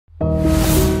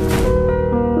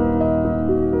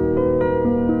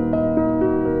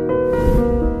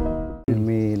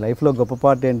లైఫ్లో గొప్ప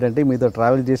పార్ట్ ఏంటంటే మీతో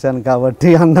ట్రావెల్ చేశాను కాబట్టి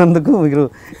అన్నందుకు మీరు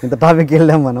ఇంత టాపిక్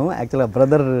వెళ్ళాం మనం. యాక్చువల్గా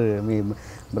బ్రదర్, మీ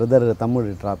బ్రదర్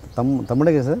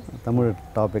తమ్ముడే కదా సార్, తమ్ముడు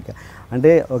టాపిక్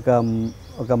అంటే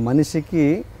ఒక మనిషికి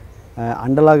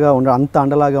అండలాగా అంత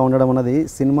అండలాగా ఉండడం అన్నది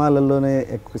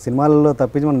సినిమాలలో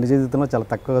తప్పించి మనం నిజ జీవితంలో చాలా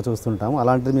తక్కువగా చూస్తుంటాం.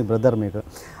 అలాంటిది మీ బ్రదర్ మీకు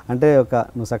అంటే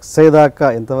నువ్వు సక్సెస్ అయ్యేదాకా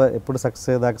ఎప్పుడు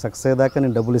సక్సెస్ అయ్యేదాకా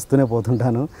నేను డబ్బులు ఇస్తూనే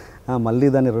పోతుంటాను, మళ్ళీ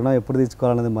దాన్ని రుణం ఎప్పుడు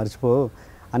తీర్చుకోవాలనేది మర్చిపో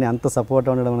అని అంత సపోర్ట్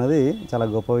ఉండడం అనేది చాలా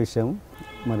గొప్ప విషయం.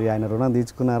 మరి ఆయన రుణం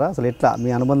తీర్చుకున్నారా? అసలు ఎట్లా మీ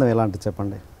అనుబంధం ఎలాంటి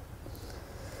చెప్పండి.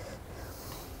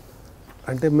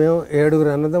 అంటే మేము 7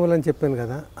 అన్నదమ్ములు అని చెప్పాను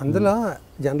కదా, అందులో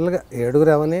జనరల్గా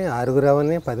 7 అవని 6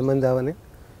 అవని 10 మంది అవని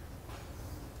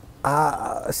ఆ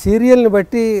సీరియల్ని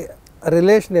బట్టి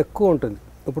రిలేషన్ ఎక్కువ ఉంటుంది.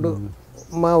 ఇప్పుడు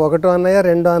మా 1 అన్నయ్య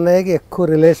 2 అన్నయ్యకి ఎక్కువ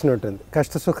రిలేషన్ ఉంటుంది,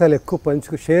 కష్ట సుఖాలు ఎక్కువ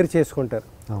షేర్ చేసుకుంటారు.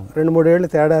 2-3 ఏళ్ళు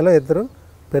తేడాలో ఇద్దరు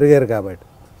పెరిగారు కాబట్టి.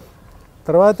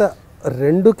 తర్వాత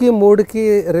 2కి 3కి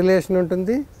రిలేషన్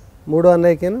ఉంటుంది, 3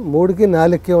 అన్నయ్యకి 3కి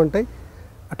 4కి ఉంటాయి.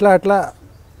 అట్లా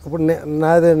ఇప్పుడు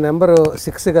నాది నెంబర్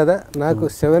 6 కదా, నాకు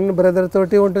 7 బ్రదర్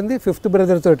తోటి ఉంటుంది, 5th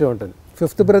బ్రదర్ తోటి ఉంటుంది.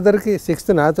 5th బ్రదర్కి 6th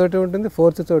నాతోటి ఉంటుంది,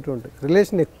 4th తోటి ఉంటుంది.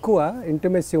 రిలేషన్ ఎక్కువ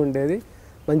ఇంటిమెసీ ఉండేది,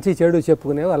 మంచి చెడు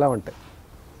చెప్పుకునేవి అలా ఉంటాయి.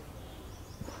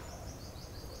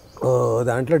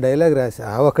 దాంట్లో డైలాగ్ రాసి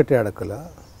ఆ ఒకటి అడకలో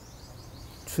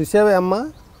చూసావే అమ్మ,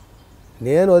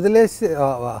 నేను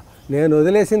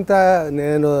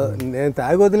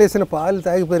తాగి వదిలేసిన పాలు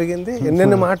తాగి పెరిగింది,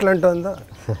 ఎన్నెన్ని మాటలు అంటుందో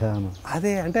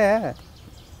అదే. అంటే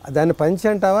దాన్ని పంచి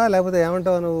అంటావా లేకపోతే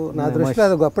ఏమంటావా నువ్వు? నా దృష్టిలో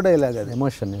అది గొప్ప డైలాగ్, అది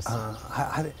ఎమోషన్.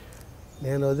 అదే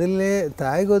నేను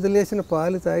తాగి వదిలేసిన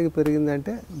పాలు తాగి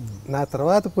పెరిగిందంటే నా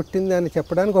తర్వాత పుట్టింది అని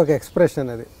చెప్పడానికి ఒక ఎక్స్ప్రెషన్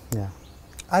అది.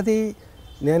 అది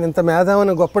నేను ఇంత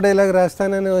మేధావని గొప్ప డైలాగ్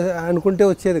రాస్తానని అనుకుంటే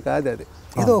వచ్చేది కాదు, అది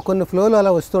ఏదో కొన్ని ఫ్లోలు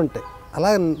అలా వస్తుంటాయి.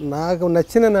 అలా నాకు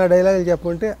నచ్చిన నా డైలాగులు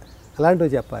చెప్పుకుంటే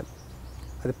అలాంటివి చెప్పాలి.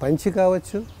 అది పంచి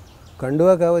కావచ్చు,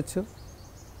 కండువా కావచ్చు,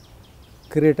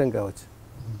 కిరీటం కావచ్చు.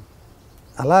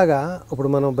 అలాగా ఇప్పుడు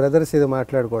మనం బ్రదర్స్ ఇది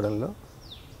మాట్లాడుకోవడంలో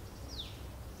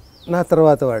నా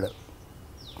తర్వాత వాడు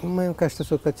మేము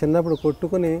చిన్నప్పుడు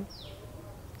కొట్టుకుని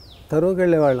తరువుకి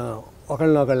వెళ్ళేవాళ్ళం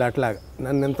ఒకళ్ళనొకళ్ళు. అట్లాగా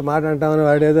నన్ను ఎంత మాట అంటామని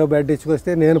వాడు ఏదో బెడ్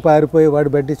ఇచ్చుకొస్తే నేను పారిపోయి వాడు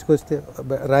బెడ్ ఇచ్చుకొస్తే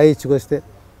రాయి ఇచ్చుకొస్తే,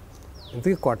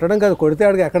 ఇంతకీ కొట్టడం కాదు, కొడితే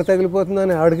ఆడికి ఎక్కడ తగిలిపోతుందో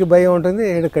అని ఆడికి భయం ఉంటుంది,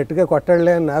 ఈడు గట్టిగా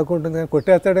కొట్టాడులే అని నాకు ఉంటుంది, కానీ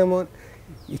కొట్టేస్తాడేమో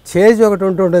ఈ చేజ్ ఒకటి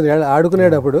ఉంటుంటుంది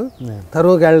ఆడుకునేటప్పుడు.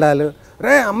 తరువుకి వెళ్ళాలి,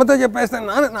 రే అమ్మతో చెప్పేస్తాను,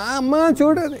 నా అమ్మ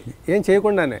చూడదు ఏం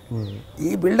చేయకుండానే.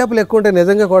 ఈ బిల్డప్లు ఎక్కువ ఉంటే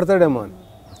నిజంగా కొడతాడేమో అని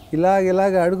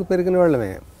ఇలాగ అడుగు పెరిగిన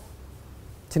వాళ్ళమే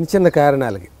చిన్న చిన్న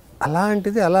కారణాలకి.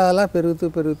 అలాంటిది అలా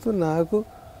పెరుగుతూ నాకు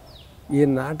ఈ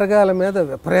నాటకాల మీద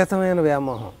విపరీతమైన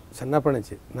వ్యామోహం చిన్నప్పటి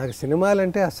నుంచి. నాకు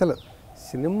సినిమాలంటే అసలు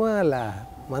సినిమాలా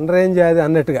మన రేంజ్ అది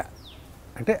అన్నట్టుగా.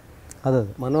 అంటే అదే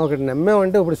మనం ఒకటి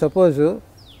నమ్మామంటే, ఇప్పుడు సపోజు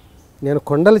నేను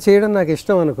కొండలు చేయడం నాకు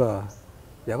ఇష్టం అనుకో,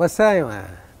 వ్యవసాయం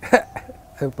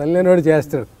పల్లెనోడు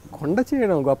చేస్తాడు, కొండ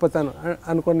చేయడం గొప్పతనం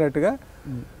అనుకున్నట్టుగా.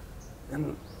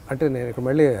 అంటే నేను ఇక్కడ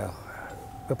మళ్ళీ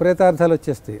విపరీతార్థాలు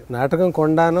వచ్చేస్తాయి. నాటకం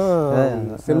కొండాను,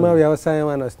 సినిమా వ్యవసాయం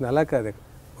అని వస్తుంది. అలా కాదు,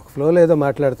 ఒక ఫ్లోలో ఏదో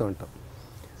మాట్లాడుతూ ఉంటాం.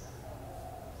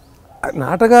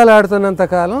 నాటకాలు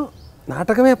ఆడుతున్నంతకాలం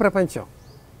నాటకమే ప్రపంచం,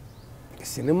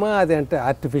 సినిమా అది అంటే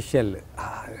ఆర్టిఫిషియల్.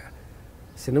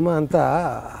 సినిమా అంతా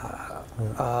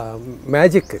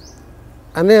మ్యాజిక్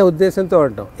అనే ఉద్దేశంతో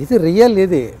ఉంటాం. ఇది రియల్.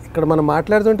 ఇది ఇక్కడ మనం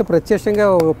మాట్లాడుతుంటే ప్రత్యక్షంగా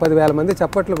 10,000 మంది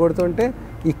చప్పట్లు కొడుతుంటే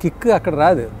ఈ కిక్ అక్కడ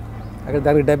రాదు. అక్కడ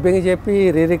దానికి డబ్బింగ్ చెప్పి,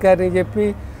 రికార్డింగ్ చెప్పి,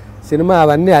 సినిమా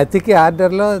అవన్నీ అతికి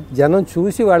ఆర్డర్లో జనం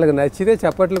చూసి వాళ్ళకి నచ్చితే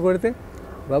చప్పట్లు కొడితే,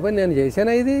 బాబా నేను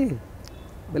చేశానా ఇది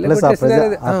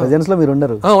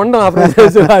ఉండరు ఆ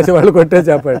ప్రెజెన్స్ వాళ్ళు కొట్టే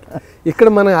చప్పట్లు. ఇక్కడ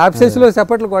మన ఆఫీసెస్లో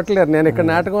చప్పట్లు కొట్టలేరు. నేను ఇక్కడ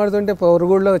నాటకం ఆడుతుంటే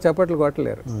పొరుగుళ్ళలో చప్పట్లు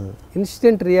కొట్టలేరు.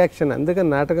 Instant reaction. అందుకని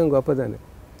నాటకం గొప్పదని.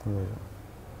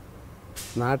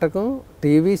 నాటకం,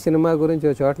 టీవీ, సినిమా గురించి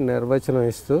ఒక చోట నిర్వచనం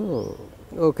ఇస్తూ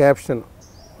ఓ క్యాప్షన్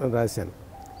రాశాను.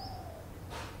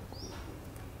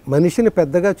 మనిషిని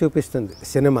పెద్దగా చూపిస్తుంది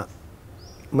సినిమా,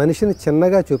 మనిషిని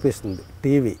చిన్నగా చూపిస్తుంది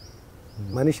టీవీ,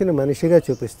 మనిషిని మనిషిగా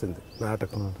చూపిస్తుంది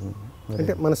నాటకం.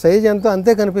 అంటే మన సైజ్ ఎంతో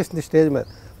అంతే కనిపిస్తుంది స్టేజ్ మీద.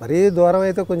 మరీ దూరం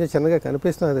అయితే కొంచెం చిన్నగా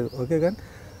కనిపిస్తుంది, ఓకే. కానీ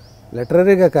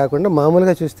లిటరరీగా కాకుండా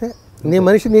మామూలుగా చూస్తే నీ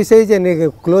మనిషి నీ సైజే, నీకు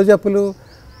క్లోజప్లు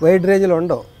వైడ్ రేంజ్లు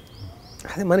ఉండవు.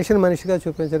 అది మనిషిని మనిషిగా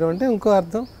చూపించడం అంటే ఇంకో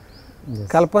అర్థం.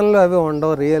 కల్పనలు అవి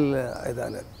ఉండవు, రియల్ ఇది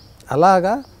అనేది.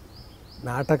 అలాగా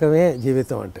నాటకమే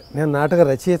జీవితం అంటే. నేను నాటక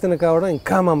రచయితను కావడం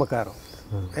ఇంకా మమకారం.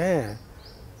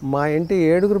 మా ఇంటి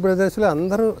 7 బ్రదర్స్లో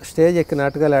అందరూ స్టేజ్ ఎక్కి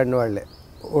నాటకాలు ఆడిన వాళ్ళే.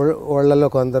 వాళ్ళలో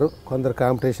కొందరు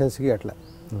కాంపిటీషన్స్కి అట్లా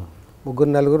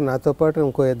 3-4 నాతో పాటు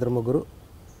ఇంకో 2-3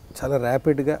 చాలా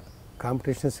ర్యాపిడ్గా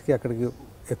కాంపిటీషన్స్కి అక్కడికి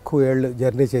ఎక్కువ ఏళ్ళు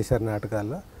జర్నీ చేశారు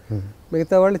నాటకాల్లో.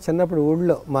 మిగతా వాళ్ళు చిన్నప్పుడు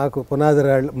ఊళ్ళో మాకు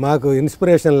పునాదిరాళ్ళు, మాకు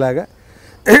ఇన్స్పిరేషన్ లాగా,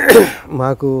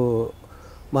 మాకు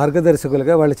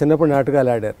మార్గదర్శకులుగా వాళ్ళు చిన్నప్పుడు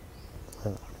నాటకాలు ఆడారు.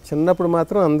 చిన్నప్పుడు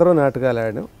మాత్రం అందరూ నాటకాలు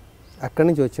ఆడాం. అక్కడి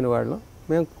నుంచి వచ్చిన వాళ్ళం.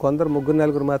 మేము కొందరు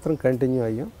 3-4 మాత్రం కంటిన్యూ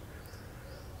అయ్యాం.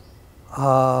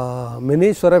 మినీ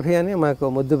సురభి అని మాకు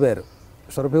ముద్దు పేరు.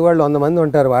 సురభి వాళ్ళు 100 మంది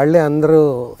ఉంటారు. వాళ్ళే అందరూ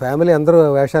ఫ్యామిలీ అందరూ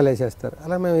వేషాలు వేసేస్తారు.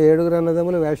 అలా మేము 7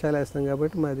 అన్నదమ్ములు వేషాలు వేస్తాం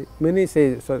కాబట్టి మాది మినీ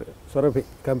సైజ్ సురభి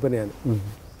కంపెనీ అని.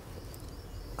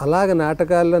 అలాగ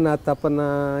నాటకాల్లో నా తపన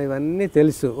ఇవన్నీ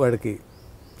తెలుసు వాడికి.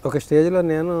 ఒక స్టేజ్లో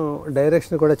నేను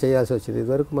డైరెక్షన్ కూడా చేయాల్సి వచ్చింది.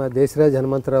 ఇదివరకు మా దేశరాజ్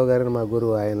హనుమంతరావు గారిని మా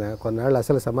గురువు, ఆయన కొన్నాళ్ళు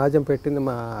అసలు సమాజం పెట్టింది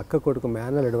మా అక్క కొడుకు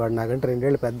మేనల్లుడు. వాడు నాకంటే 2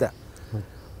 ఏళ్ళు పెద్ద.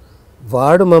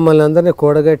 వాడు మమ్మల్ని అందరినీ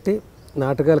కూడగట్టి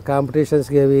నాటకాల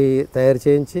కాంపిటీషన్స్కి అవి తయారు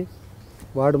చేయించి,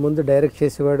 వాడు ముందు డైరెక్ట్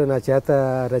చేసేవాడు, నా చేత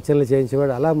రచనలు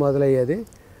చేయించేవాడు. అలా మొదలయ్యేది.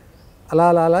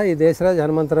 అలా ఈ దేశరాజ్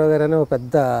హనుమంతరావు గారు అనే ఒక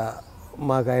పెద్ద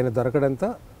మాకు ఆయన దొరకడంతో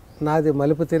నాది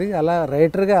మలుపు తిరిగి అలా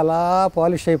రైటర్గా అలా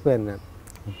పాలిష్ అయిపోయాను. నేను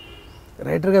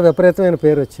రైటర్గా విపరీతమైన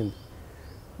పేరు వచ్చింది.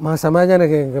 మా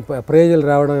సమాజానికి ప్రైజులు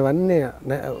రావడం, ఇవన్నీ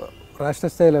రాష్ట్ర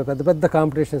స్థాయిలో పెద్ద పెద్ద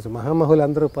కాంపిటీషన్స్, మహామహులు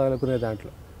అందరూ పాల్గొనే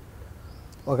దాంట్లో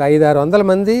ఒక 500-600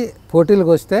 మంది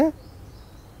పోటీలకు వస్తే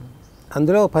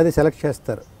అందులో 10 సెలెక్ట్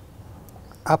చేస్తారు.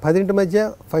 ఆ 10 మధ్య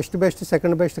first best,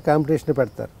 second best competition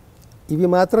పెడతారు. ఇవి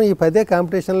మాత్రం ఈ 10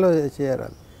 కాంపిటీషన్లో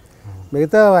చేయాలి.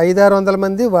 మిగతా 500-600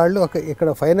 మంది వాళ్ళు ఇక్కడ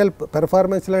ఫైనల్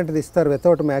పెర్ఫార్మెన్స్ లాంటిది ఇస్తారు,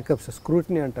 వితౌట్ మేకప్స్,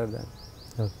 స్క్రూటినీ అంటారు దాన్ని.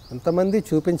 అంతమంది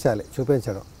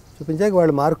చూపించాక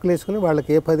వాళ్ళు మార్కులు వేసుకుని వాళ్ళకి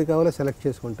ఏ 10 కావాలో సెలెక్ట్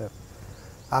చేసుకుంటారు.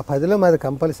 ఆ 10లో మాది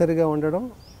కంపల్సరీగా ఉండడం.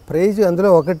 ప్రైజ్ అందులో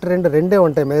 1-2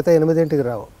 ఉంటాయి, మిగతా 8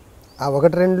 రావు. ఆ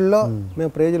 1-2లో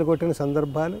మేము ప్రైజులు కొట్టిన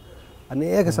సందర్భాలు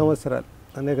అనేక సంవత్సరాలు,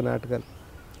 అనేక నాటకాలు.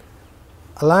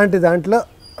 అలాంటి దాంట్లో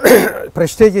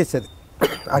ప్రెస్టేజ్ ఇచ్చేది.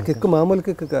 ఆ కిక్కు మామూలు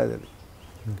కిక్కు కాదు అది.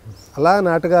 అలా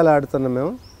నాటకాలు ఆడుతున్నాం.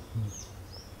 మేము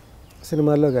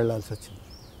సినిమాల్లోకి వెళ్ళాల్సి వచ్చింది.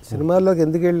 సినిమాల్లోకి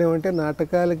ఎందుకు వెళ్ళామంటే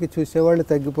నాటకాలకి చూసేవాళ్ళు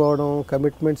తగ్గిపోవడం,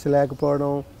 కమిట్మెంట్స్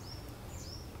లేకపోవడం.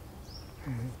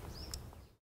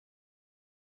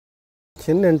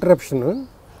 చిన్న ఇంటరప్షన్.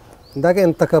 ఇందాక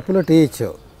ఇంత కప్పులో టీ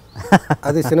ఇచ్చావు,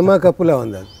 అది సినిమా కప్పులో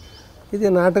ఉంది. అది ఇది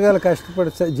నాటకాలు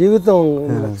కష్టపడి జీవితం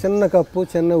చిన్న కప్పు,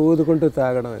 చిన్న ఊదుకుంటూ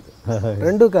తాగడం. ఇది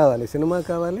రెండూ కావాలి, సినిమా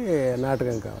కావాలి,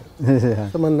 నాటకం కావాలి.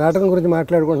 సో మన నాటకం గురించి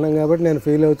మాట్లాడుకుంటున్నాం కాబట్టి నేను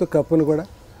ఫీల్ అవుతూ కప్పును కూడా.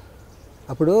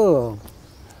 అప్పుడు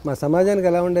మా సమాజానికి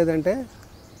ఎలా ఉండేదంటే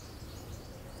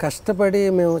కష్టపడి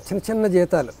మేము చిన్న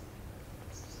జీతాలు,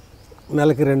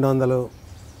 నెలకి 200,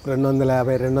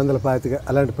 250, 225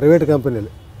 అలాంటి ప్రైవేట్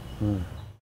కంపెనీలు.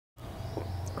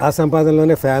 ఆ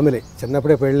సంపాదనలోనే ఫ్యామిలీ.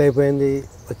 చిన్నప్పుడే పెళ్ళి అయిపోయింది,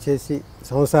 వచ్చేసి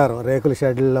సంసారం, రేకుల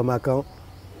షెడ్యూల్లో మకం.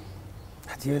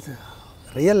 జీవితం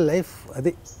రియల్ లైఫ్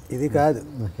అది, ఇది కాదు.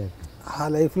 ఆ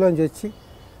లైఫ్లోంచి వచ్చి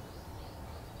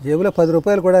జేబులో 10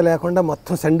 రూపాయలు కూడా లేకుండా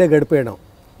మొత్తం సండే గడిపేయడం.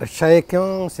 రిక్షా ఎక్కాం,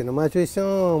 సినిమా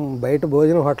చూసాం, బయట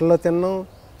భోజనం హోటల్లో తిన్నాం,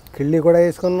 కిళ్ళి కూడా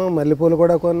వేసుకున్నాం, మల్లెపూలు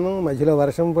కూడా కొన్నాం, మధ్యలో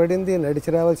వర్షం పడింది, నడిచి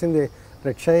రావాల్సింది,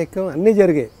 రిక్షా ఎక్కాం, అన్నీ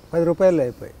జరిగాయి. 10 రూపాయలు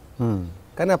అయిపోయాయి.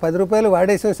 కానీ ఆ 10 రూపాయలు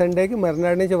వాడేసాం సండేకి,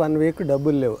 మరునాడు నుంచి 1 వీక్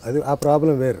డబ్బులు లేవు. అది ఆ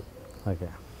ప్రాబ్లం వేరు. ఓకే.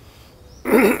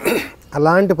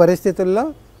 అలాంటి పరిస్థితుల్లో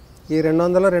ఈ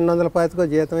 200-225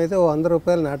 జీతం అయితే 100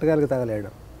 రూపాయలు నాటకాలకి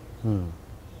తగలేయడం.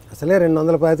 అసలే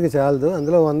 225 చాలదు,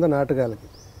 అందులో 100 నాటకాలకి.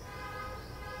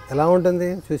 ఎలా ఉంటుంది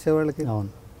చూసేవాళ్ళకి?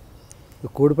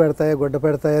 కూడు పెడతాయా గుడ్డ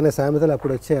పెడతాయా అనే సామెతలు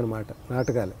అప్పుడు వచ్చాయన్నమాట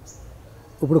నాటకాలు.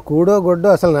 ఇప్పుడు కూడో గుడ్డో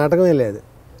అసలు నాటకమే లేదు.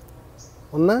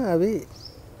 ఉన్నా అవి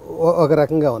ఒక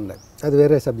రకంగా ఉన్నాయి, అది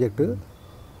వేరే సబ్జెక్టు.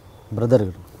 బ్రదర్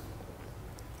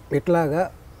ఇట్లాగా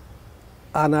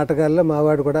ఆ నాటకాల్లో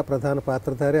మావాడు కూడా ప్రధాన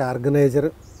పాత్రధారి, ఆర్గనైజర్.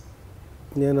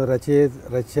 నేను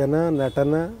రచన,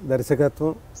 నటన,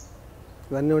 దర్శకత్వం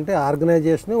ఇవన్నీ ఉంటే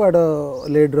ఆర్గనైజేషన్ వాడు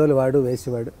లీడ్ రోల్ వాడు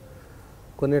వేసేవాడు.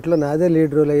 కొన్నిట్లో నాదే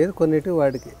లీడ్ రోల్ అయ్యేది, కొన్నిటి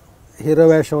వాడికి హీరో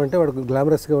వేషం అంటే వాడికి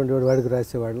గ్లామరస్గా ఉండేవాడు, వాడికి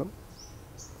రాసేవాళ్ళం.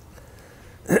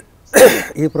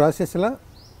 ఈ ప్రాసెస్లో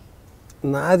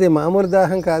నాది మామూలు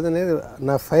దాహం కాదనేది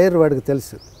నా ఫైర్ వాడికి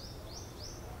తెలుసు.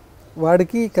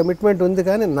 వాడికి కమిట్మెంట్ ఉంది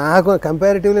కానీ నాకు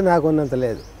కంపారిటివ్లీ నాకు ఉన్నంత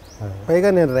లేదు. పైగా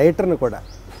నేను రైటర్ని కూడా.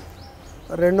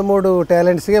 2-3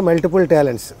 టాలెంట్స్గా మల్టిపుల్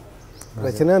టాలెంట్స్,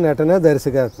 రచన, నటన,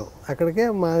 దర్శకత్వం. అక్కడికే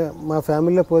మా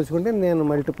ఫ్యామిలీలో పోల్చుకుంటే నేను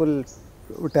మల్టిపుల్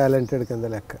టాలెంటెడ్ కింద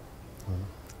లెక్క.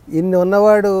 ఇన్ని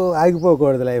ఉన్నవాడు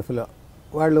ఆగిపోకూడదు లైఫ్లో.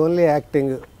 వాళ్ళు ఓన్లీ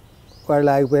యాక్టింగ్, వాళ్ళు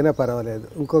ఆగిపోయినా పర్వాలేదు.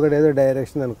 ఇంకొకటి ఏదో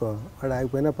డైరెక్షన్ అనుకో, వాడు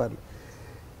ఆగిపోయినా పర్లేదు.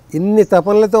 ఇన్ని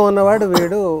తపనలతో ఉన్నవాడు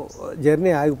వీడు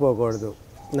జర్నీ ఆగిపోకూడదు,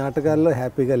 నాటకాల్లో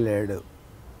హ్యాపీగా లేడు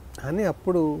అని.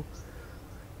 అప్పుడు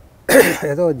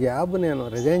ఏదో జాబ్ నేను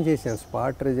రిజైన్ చేశాను,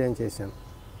 స్పాట్ రిజైన్ చేశాను.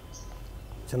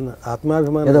 చిన్న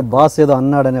ఆత్మాభిమానం. ఏదో బాస్ ఏదో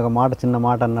అన్నాడని ఒక మాట, చిన్న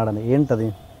మాట అన్నాడని. ఏంటది?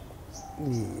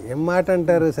 ఏం మాట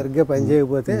అంటారు, సరిగ్గా పని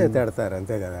చేయకపోతే తిడతారు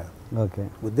అంతే కదా. ఓకే.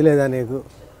 బుద్ధి లేదా నీకు,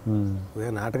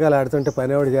 నాటకాలు ఆడుతుంటే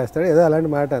పని ఎవడు చేస్తాడు, ఏదో అలాంటి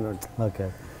మాట అన్నట్టు. ఓకే.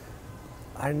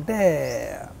 అంటే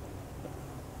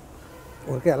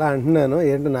ఓకే అలా అంటున్నాను.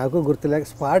 ఏంటో నాకు గుర్తులేక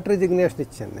స్పాట్ రిజిగ్నేషన్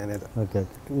ఇచ్చాను నేను ఏదో. ఓకే.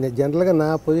 జనరల్గా నా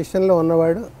పొజిషన్లో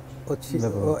ఉన్నవాడు వచ్చి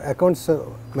అకౌంట్స్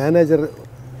మేనేజర్,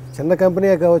 చిన్న కంపెనీ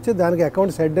కావచ్చు, దానికి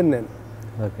అకౌంట్స్ హెడ్ అని నేను.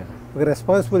 ఓకే. ఒక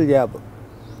రెస్పాన్సిబుల్ జాబ్.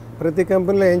 ప్రతి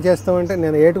కంపెనీలో ఏం చేస్తామంటే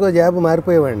నేను ఏటుకో జాబ్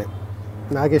మారిపోయేవాడిని,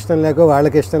 నాకు ఇష్టం లేకో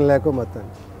వాళ్ళకి ఇష్టం లేకో. మొత్తం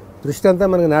దృష్టి అంతా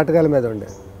మనకి నాటకాల మీద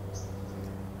ఉండేది.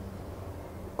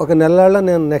 ఒక నెలలో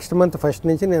నేను నెక్స్ట్ మంత్ ఫస్ట్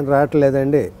నుంచి నేను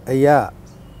రావట్లేదండి అయ్యా,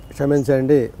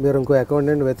 క్షమించండి, మీరు ఇంకో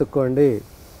అకౌంటెంట్ వెతుక్కోండి,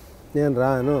 నేను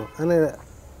రాను అని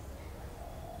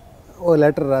ఓ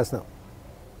లెటర్ రాసినాం.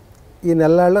 ఈ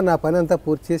నెలల్లో నా పని అంతా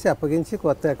పూర్తి చేసి అప్పగించి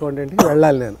కొత్త అకౌంటెంట్కి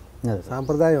వెళ్ళాలి నేను.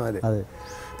 సాంప్రదాయం అది.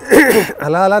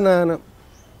 అలా అలా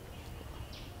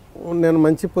నేను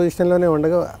మంచి పొజిషన్లోనే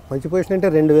ఉండగా, మంచి పొజిషన్ అంటే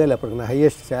 2000 అప్పటికి నా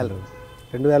హైయెస్ట్ శాలరీ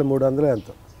 2300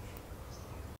 ఎంతో.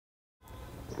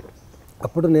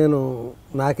 అప్పుడు నేను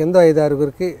నాకెందో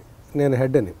 5-6గురికి నేను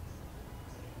హెడ్ అని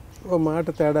ఓ మాట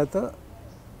తేడాతో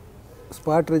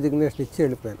స్పాట్ రిజిగ్నేషన్ ఇచ్చి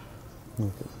వెళ్ళిపోయాను.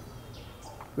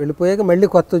 వెళ్ళిపోయాక మళ్ళీ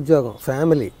కొత్త ఉద్యోగం,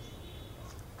 ఫ్యామిలీ,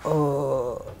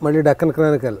 మళ్ళీ డక్కన్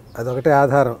క్రానికల్, అదొకటే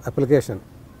ఆధారం application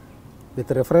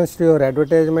with reference to your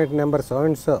advertisement number so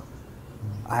and so.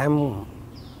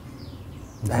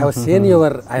 I have seen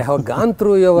I have gone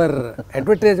through your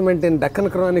advertisement in Deccan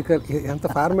Chronicle. ఎంత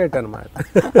ఫార్మేట్ అనమాట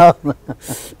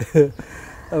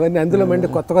అవన్నీ. అందులో మండి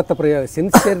కొత్త కొత్త ప్రయోగం,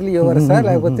 సిన్సియర్లీ యువర్సా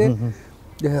లేకపోతే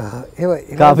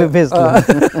కాపీ పేస్ట్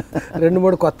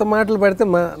 2-3 కొత్త మాటలు పెడితే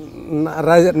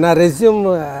నా రెజ్యూమ్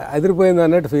అదిరిపోయింది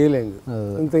అన్నట్టు ఫీలింగ్.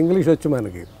 ఇంత ఇంగ్లీష్ వచ్చు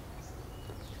మనకి.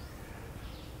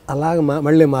 అలాగ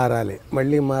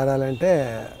మళ్ళీ మారాలంటే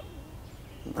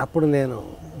అప్పుడు నేను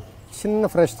చిన్న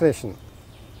ఫ్రస్ట్రేషన్,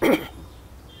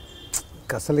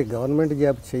 అసలు ఈ గవర్నమెంట్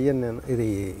జాబ్ చెయ్యను నేను, ఇది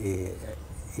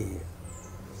ఈ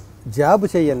జాబ్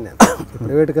చెయ్యను నేను,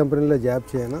 ప్రైవేట్ కంపెనీలో జాబ్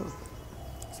చేయను.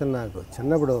 అసలు నాకు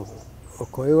చిన్నప్పుడు ఒక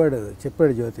కోయవాడు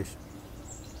చెప్పాడు జ్యోతిష్,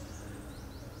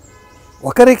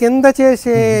 ఒకరి కింద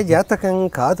చేసే జాతకం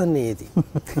కాదు నీది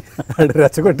అని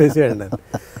రెచ్చగొట్టేసాడు.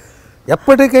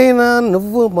 ఎప్పటికైనా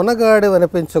నువ్వు మునగాడు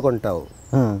అనిపించుకుంటావు,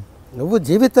 నువ్వు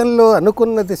జీవితంలో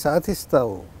అనుకున్నది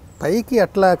సాధిస్తావు, పైకి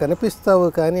అట్లా కనిపిస్తావు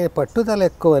కానీ పట్టుదల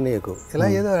ఎక్కువ నీకు. ఇలా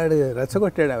ఏదో ఆడు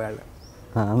రెచ్చగొట్టాడు ఆవిడ.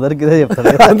 అందరికీ అదే చెప్తాడు,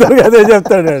 అందరికీ అదే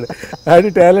చెప్తాడు ఆడు. ఆడి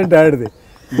టాలెంట్ ఆడిది.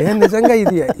 నేను నిజంగా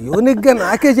ఇది యూనిక్గా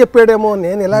నాకే చెప్పాడేమో,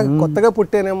 నేను ఇలా కొత్తగా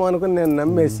పుట్టానేమో అనుకుని నేను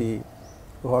నమ్మేసి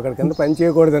ఒకడి కింద పని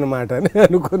చేయకూడదు అనమాట అని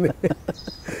అనుకుని,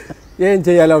 ఏం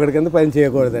చేయాలి ఒకడి కింద పని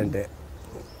చేయకూడదంటే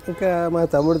ఇంకా మా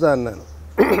తమ్ముడితో అన్నాను,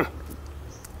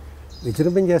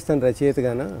 విజృంభించేస్తాను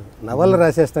రచయితగాను, నవలు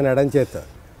రాసేస్తాను ఎడం చేత్తో,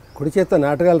 కుడి చేత్తో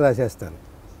నాటకాలు రాసేస్తాను,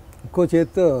 ఇంకో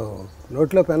చేత్తో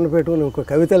నోట్లో పెన్ను పెట్టుకుని ఇంకో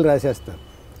కవితలు రాసేస్తాను.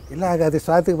 ఇలాగ అది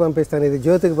స్వాతికి పంపిస్తాను, ఇది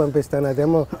జ్యోతికి పంపిస్తాను,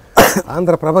 అదేమో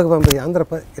ఆంధ్రప్రభకు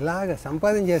ఇలాగ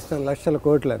సంపాదన చేస్తాను లక్షల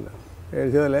కోట్లు అన్న.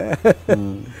 ఏడ్చోలే,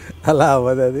 అలా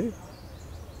అవ్వదు. అది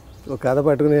ఒక కథ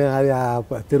పట్టుకుని అది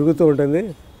తిరుగుతూ ఉంటుంది,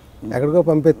 ఎక్కడికో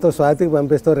పంపిస్తావు, స్వాతికి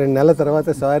పంపిస్తావు, 2 నెలల తర్వాత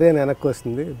సారీ అని వెనక్కి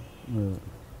వస్తుంది.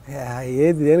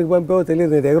 ఏది దేనికి పంపావో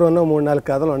తెలియదు, నీ దగ్గర ఉన్న 3-4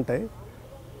 కథలు ఉంటాయి,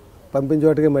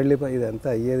 పంపించోటికి మళ్ళీ ఇదంతా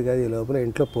అయ్యేది కాదు. ఈ లోపల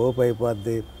ఇంట్లో పోపు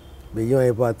అయిపోద్ది, బియ్యం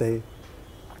అయిపోతాయి,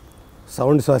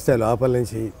 సౌండ్స్ వస్తాయి లోపల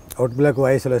నుంచి, అవుట్ బ్లాక్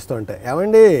వాయిస్లు వస్తూ ఉంటాయి,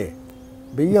 ఏమండి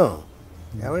బియ్యం,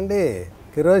 ఏమండి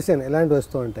కిరోసిన్, ఇలాంటివి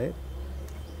వస్తూ ఉంటాయి.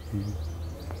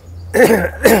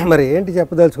 మరి ఏంటి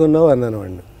చెప్పదలుచుకున్నావు అన్నాను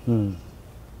వాడిని.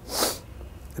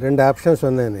 2 ఆప్షన్స్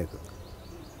ఉన్నాయి నీకు,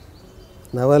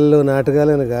 నవళ్ళు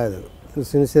నాటకాలు అని కాదు,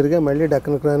 సిన్సియర్గా మళ్ళీ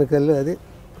డక్కన్ క్రానికల్ అది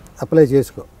అప్లై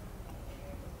చేసుకో,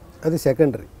 అది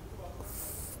సెకండరీ.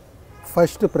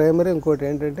 First primary. ఇంకోటి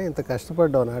ఏంటంటే ఇంత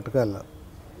కష్టపడ్డావు నాటకాల్లో,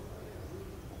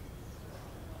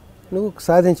 నువ్వు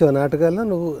సాధించావు నాటకాల్లో,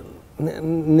 నువ్వు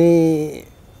నీ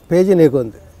పేజీ నీకు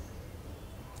ఉంది.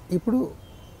 ఇప్పుడు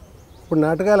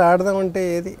నాటకాలు ఆడదామంటే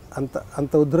ఏది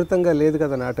అంత ఉధృతంగా లేదు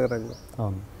కదా నాటక రంగం.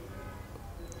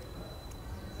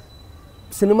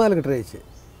 సినిమాలకు ట్రై చేయి.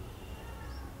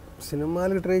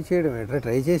 సినిమాలకు ట్రై చేయడం ఎట్లా,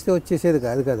 ట్రై చేస్తే వచ్చేసేది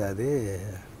కాదు కదా, అది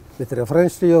with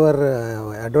reference to your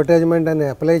advertisement అని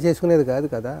అప్లై చేసుకునేది కాదు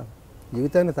కదా.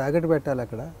 జీవితాన్ని తాకట్టు పెట్టాలి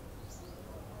అక్కడ.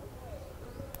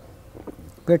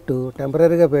 పెట్టు,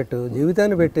 టెంపరీగా పెట్టు,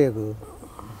 జీవితాన్ని పెట్టేకు.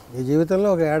 ఈ జీవితంలో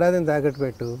ఒక ఏడాదిని తాకట్టు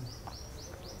పెట్టు.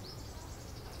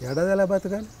 ఏడాది ఎలా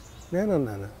బతకాలి? నేను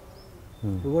అన్నాను,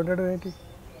 నువ్వు ఉండడం ఏంటి?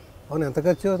 అవును, ఎంత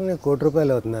ఖర్చు అవుతుంది? 1 కోటి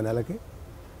రూపాయలు అవుతుంది ఆ నెలకి.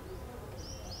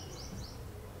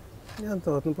 ఎంత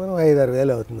అవుతుంది? పోనీ 5-6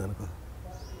 వేలు అవుతుంది అనుకో,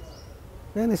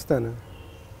 నేను ఇస్తాను.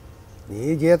 నీ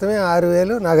జీతమే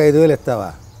 6,000, నాకు 5,000 ఇస్తావా?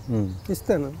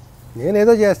 ఇస్తాను.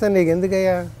 నేనేదో చేస్తాను నీకు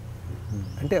ఎందుకయ్యా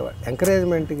అంటే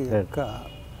ఎంకరేజ్మెంట్కి యొక్క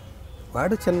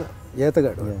వాడు చిన్న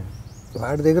ఈతగాడు,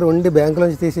 వాడి దగ్గర ఉండి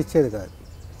బ్యాంకులోంచి తీసి ఇచ్చేది కాదు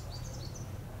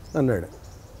అన్నాడు.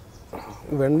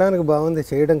 వినడానికి బాగుంది,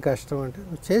 చేయడం కష్టం అంటే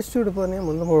నువ్వు చేసి చూడు, పోనీ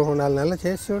ముందు 3-4 నెలలు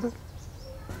చేసి చూడు,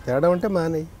 తేడా ఉంటే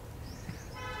మానేయి.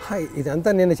 ఇదంతా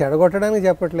నేను చెడగొట్టడానికి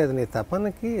చెప్పట్లేదు, నీ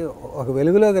తపనకి ఒక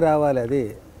వెలుగులోకి రావాలి. అది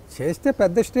చేస్తే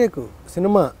పెద్ద స్టేకు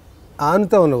సినిమా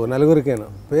ఆనుతావు నువ్వు నలుగురికేను,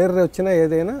 పేరు వచ్చినా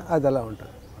ఏదైనా అది అలా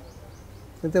ఉంటుంది.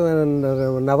 అయితే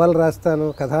నవలు రాస్తాను,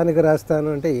 కథానికి రాస్తాను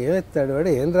అంటే ఏమెత్తాడు వాడు,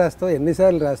 ఏం రాస్తావు,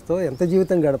 ఎన్నిసార్లు రాస్తావు, ఎంత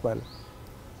జీవితం గడపాలి.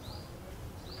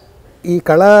 ఈ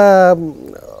కళా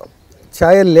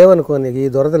ఛాయలు లేవనుకో, నీకు ఈ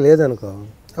దొరద లేదనుకో,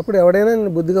 అప్పుడు ఎవడైనా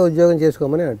నేను బుద్ధిగా ఉద్యోగం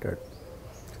చేసుకోమని అంటాడు.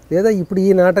 లేదా ఇప్పుడు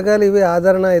ఈ నాటకాలు ఇవి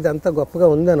ఆదరణ ఇదంతా గొప్పగా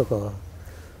ఉందనుకో,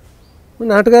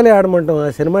 నాటకాలే ఆడమంటాం, ఆ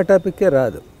సినిమా టాపిక్కే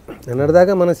రాదు.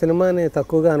 నిన్నటిదాకా మన సినిమాని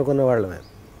తక్కువగా అనుకున్న వాళ్ళమే,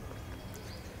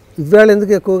 ఇవాళ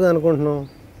ఎందుకు ఎక్కువగా అనుకుంటున్నాం?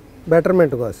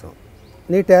 బెటర్మెంట్ కోసం.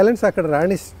 నీ టాలెంట్స్ అక్కడ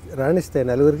రాణిస్తాయి,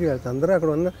 నలుగురికి వెళ్తాయి. అందరూ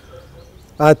అక్కడ ఉన్న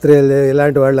ఆత్రేయులు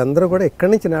ఇలాంటి వాళ్ళందరూ కూడా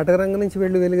ఇక్కడి నుంచి నాటకరంగం నుంచి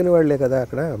వెళ్ళి వెలిగిన వాళ్ళే కదా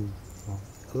అక్కడ.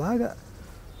 అలాగా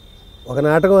ఒక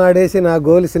నాటకం ఆడేసి నా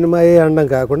గోల్ సినిమాయే అనడం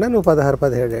కాకుండా నువ్వు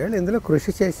 16-17 ఏళ్ళు ఇందులో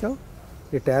కృషి చేసావు,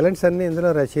 ఈ టాలెంట్స్ అన్నీ ఇందులో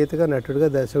రచయితగా, నటుడిగా,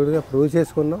 దర్శకుడిగా ప్రూవ్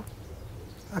చేసుకున్నావు.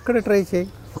 అక్కడ ట్రై చేయి.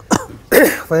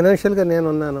 ఫైనాన్షియల్గా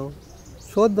నేనున్నాను,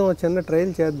 చూద్దాం, చిన్న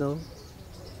ట్రయల్ చేద్దాం.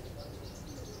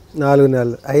 4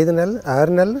 నెలలు, 5 నెలలు,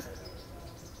 6 నెలలు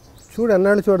చూడు,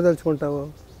 అన్నాళ్ళు చూడదలుచుకుంటావు.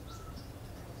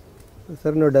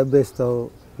 సరే నువ్వు డబ్బు ఇస్తావు,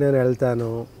 నేను వెళ్తాను,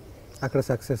 అక్కడ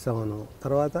సక్సెస్ అవ్వను,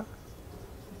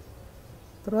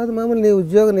 తర్వాత మామూలు నీ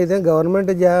ఉద్యోగం, నీదేం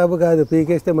గవర్నమెంట్ జాబ్ కాదు,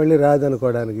 పీకేస్తే మళ్ళీ రాదు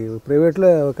అనుకోవడానికి. ప్రైవేట్లో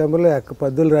కంపెనీలో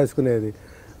పద్దులు రాసుకునేది,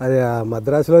 అది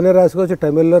మద్రాసులోనే రాసుకోవచ్చు,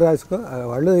 తమిళ్లో రాసుకో,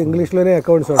 వాళ్ళు ఇంగ్లీష్లోనే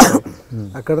అకౌంట్స్ ఉంటాయి,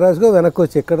 అక్కడ రాసుకో, వెనక్కి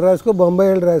వచ్చి ఇక్కడ రాసుకో,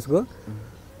 బొంబాయి వెళ్ళి రాసుకో,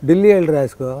 ఢిల్లీ వెళ్ళి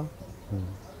రాసుకో.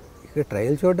 ఇక్కడ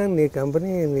ట్రయల్ చూడడానికి నీ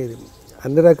కంపెనీ నీది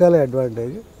అన్ని రకాల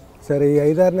అడ్వాంటేజ్. సరే ఈ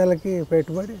 5-6 నెలలకి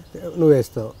పెట్టుబడి నువ్వు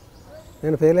వేస్తావు,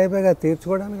 నేను ఫెయిల్ అయిపోయాక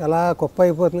తీర్చుకోవడానికి అలా గొప్ప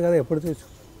అయిపోతుంది కదా, ఎప్పుడు తీర్చు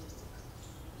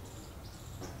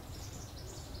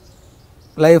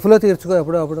లైఫ్లో తీర్చుకో,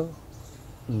 అప్పుడు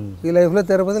ఈ లైఫ్లో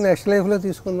తిరగకపోతే నెక్స్ట్ లైఫ్లో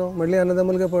తీసుకుందాం, మళ్ళీ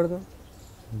అన్నదమ్ములుగా పడదాం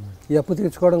ఈ అప్పు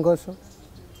తీర్చుకోవడం కోసం.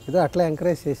 ఏదో అట్లా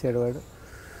ఎంకరేజ్ చేశాడు వాడు.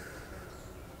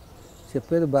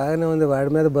 చెప్పేది బాగానే ఉంది, వాడి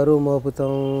మీద బరువు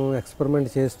మోపుతాం, ఎక్స్పెరిమెంట్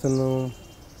చేస్తున్నాం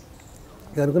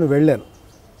అనుకుని వెళ్ళాను.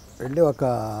 వెళ్ళి ఒక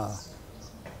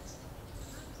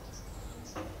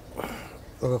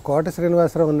కోట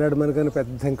శ్రీనివాసరావు ఉన్నాడు మనకని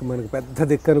మనకి పెద్ద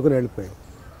దిక్కు అనుకుని వెళ్ళిపోయాం.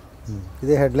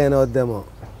 ఇదే హెడ్లైన్ అవుద్దేమో,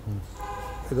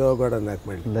 ఇదో కూడా నాకు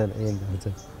మళ్ళీ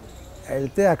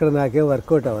వెళ్తే అక్కడ నాకేం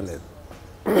వర్కౌట్ అవ్వలేదు.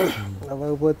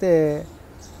 అవ్వకపోతే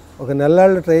ఒక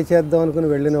నెల్లాళ్ళు ట్రై చేద్దాం అనుకుని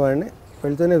వెళ్ళిన వాడిని,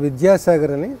 వెళ్తూనే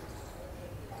విద్యాసాగర్ అని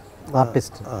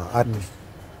ఆర్టిస్ట్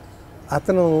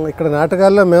అతను ఇక్కడ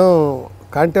నాటకాల్లో మేము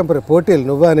కాంటెంపరీ పోటీలు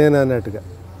నువ్వా నేను అన్నట్టుగా,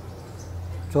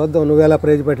 చూద్దాం నువ్వు ఎలా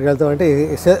ప్రైజ్ పెట్టుకెళ్తావు అంటే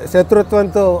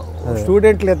శత్రుత్వంతో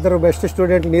స్టూడెంట్లు ఇద్దరు బెస్ట్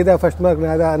స్టూడెంట్లు, నీదా ఫస్ట్ మార్క్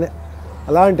నాదా అని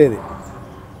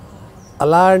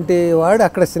అలాంటి వాడు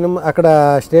అక్కడ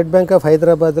స్టేట్ బ్యాంక్ ఆఫ్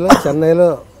హైదరాబాద్లో, చెన్నైలో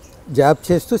జాబ్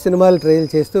చేస్తూ సినిమాలు ట్రయల్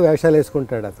చేస్తూ వేషాలు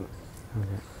వేసుకుంటాడు. అతను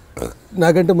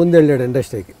నాకంటే ముందు వెళ్ళాడు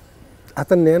ఇండస్ట్రీకి.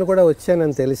 నేను కూడా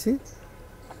వచ్చానని తెలిసి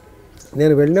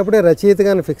నేను వెళ్ళినప్పుడే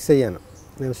రచయితగానే ఫిక్స్ అయ్యాను.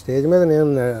 నేను స్టేజ్ మీద నేను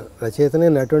రచయితని,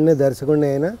 నటుడిని, దర్శకుడిని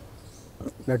అయినా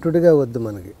నటుడిగా వద్దు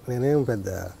మనకి, నేనేం పెద్ద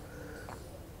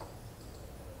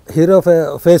హీరో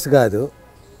ఫేస్ కాదు,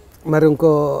 మరి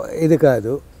ఇంకో ఇది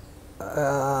కాదు,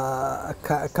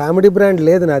 కామెడీ బ్రాండ్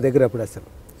లేదు నా దగ్గర అప్పుడు. అసలు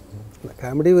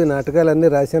కామెడీ నాటకాలు అన్నీ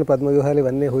రాశాను, పద్మవ్యూహాలు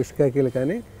ఇవన్నీ హుష్కాకీలు,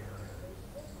 కానీ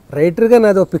రైటర్గా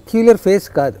నాది ఒక పిక్యులర్ ఫేస్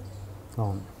కాదు.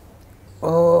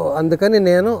 అందుకని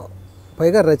నేను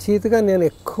పైగా రచయితగా నేను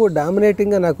ఎక్కువ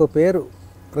డామినేటింగ్గా, నాకు పేరు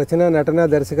రచన, నటన,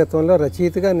 దర్శకత్వంలో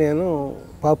రచయితగా నేను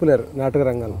పాపులర్ నాటక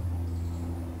రంగంలో.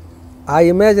 ఆ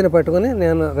ఇమేజ్ని పట్టుకుని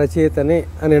నేను రచయితని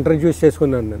అని ఇంట్రడ్యూస్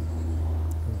చేసుకున్నాను. నేను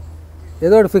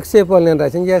ఏదో ఒకటి ఫిక్స్ అయిపోవాలి, నేను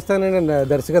రచన చేస్తానండి,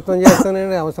 దర్శకత్వం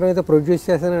చేస్తానండి, అవసరమైతే ప్రొడ్యూస్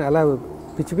చేస్తానని అలా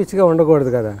పిచ్చిగా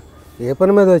ఉండకూడదు కదా. ఏ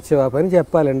పని మీద వచ్చావు ఆ పని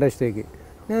చెప్పాలి ఇండస్ట్రీకి.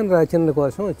 నేను రచన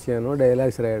కోసం వచ్చాను,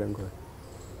 డైలాగ్స్ రాయడం కోసం.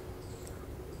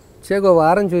 ఒక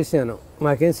వారం చూశాను,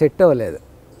 మాకేం సెట్ అవ్వలేదు.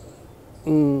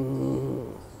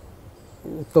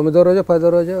 9వ రోజు 10వ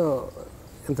రోజు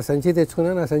ఇంత సంచి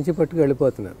తెచ్చుకున్నాను, ఆ సంచి పట్టుకు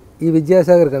వెళ్ళిపోతున్నాను. ఈ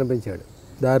విద్యాసాగర్ కనిపించాడు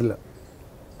దారిలో.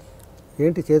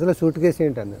 ఏంటి చేతిలో సూట్ కేసు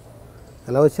ఏంటి అన్నాడు.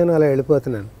 ఎలా వచ్చాను అలా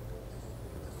వెళ్ళిపోతున్నాను.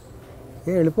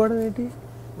 వెళ్ళిపోవడం ఏంటి,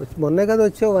 మొన్నే కదా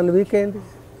వచ్చావు, 1 వీక్ అయింది.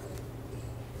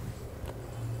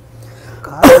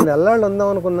 కాదు నెల్లాళ్ళు ఉందాం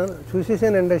అనుకున్నాను,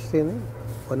 చూసేసాను ఇండస్ట్రీని,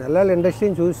 1 నెలలు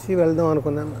ఇండస్ట్రీని చూసి వెళ్దాం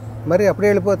అనుకున్నాను. మరి అప్పుడే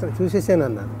వెళ్ళిపోతాను, చూసేసాను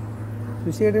అన్నాను.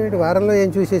 చూసేయడం ఏంటి, వారంలో ఏం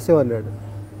చూసేసావు అన్నాడు.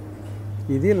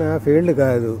 ఇది నా ఫీల్డ్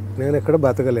కాదు, నేను ఎక్కడ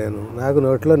బతకలేను, నాకు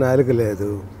నోట్లో నాలుక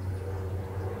లేదు.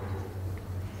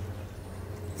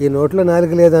 ఈ నోట్లో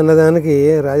నాలుక లేదు అన్నదానికి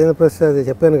రాజేంద్ర ప్రసాద్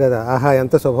చెప్పాను కదా, ఆహా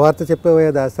ఎంత శుభవార్త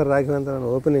చెప్పేవయ్యా దాసరి రాఘవేంద్ర అని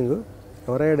ఓపెనింగ్.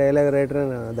 ఎవరైనా డైలాగ్ రైటర్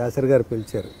అని దాసరి గారు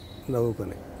పిలిచారు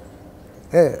నవ్వుకొని.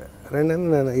 రండి అని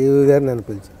నన్ను ఈవి గారు నన్ను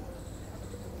పిలిచారు.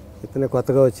 ఇతనే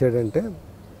కొత్తగా వచ్చాడంటే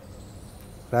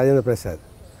రాజేంద్ర ప్రసాద్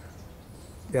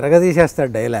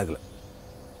ఎరగదీసేస్తాడు డైలాగులు.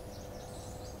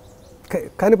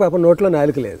 కానీ పాపం నోట్లో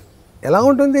నాలుక లేదు. ఎలా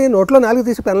ఉంటుంది, నోట్లో నాలుగు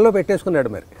తీసి పెన్లో పెట్టేసుకున్నాడు.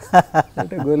 మరి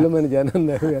అంటే గొల్లుమని జనం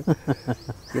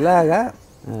ఇలాగా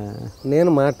నేను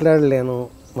మాట్లాడలేను,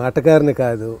 మాటగారిని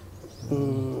కాదు,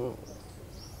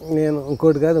 నేను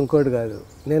ఇంకోటి కాదు,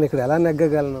 నేను ఇక్కడ ఎలా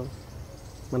నెగ్గగలను,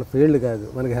 మన ఫీల్డ్ కాదు,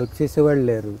 మనకి హెల్ప్ చేసేవాళ్ళు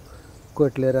లేరు,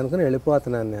 ఇంకోటి లేరు అనుకుని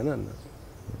వెళ్ళిపోతున్నాను నేను అన్నాను.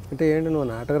 అంటే ఏంటి, నువ్వు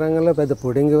నాటక రంగంలో పెద్ద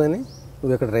పుడింగివని,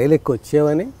 నువ్వు ఇక్కడ రైలు ఎక్కి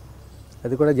వచ్చేవని,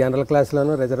 అది కూడా జనరల్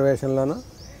క్లాస్లోనో రిజర్వేషన్లోనో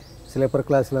స్లీపర్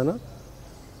క్లాస్లోనో.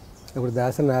 ఇప్పుడు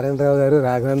దాసరి నారాయణరావు గారు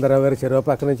రాఘవేంద్రరావు గారు చెరువు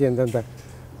పక్క నుంచి ఎంతంత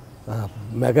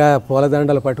మెగా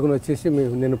పూలదండలు పట్టుకుని వచ్చేసి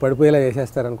నిన్ను పడిపోయేలా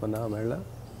చేసేస్తారనుకున్నావు. మళ్ళీ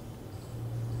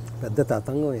పెద్ద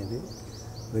తతంగం ఇది,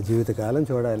 జీవితకాలం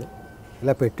చూడాలి.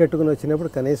 ఇలా పెట్టెట్టుకుని వచ్చినప్పుడు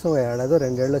కనీసం ఏడాదో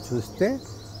 2 ఏళ్ళలో చూస్తే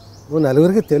నువ్వు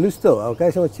నలుగురికి తెలుస్తావు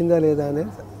అవకాశం వచ్చిందా లేదా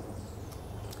అనేది.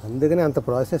 అందుకని అంత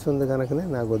ప్రాసెస్ ఉంది కనుకనే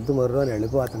నాకు వద్దు మర్రు అని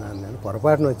వెళ్ళిపోతున్నాను. నేను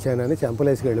పొరపాటున వచ్చానని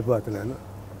చెంపలేసుకు వెళ్ళిపోతున్నాను.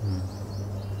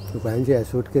 నువ్వు పని చేయ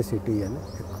సూట్ కేస్ సిటీ అని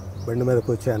బండి మీదకి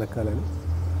వచ్చి వెనకాలని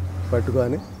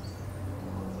పట్టుకొని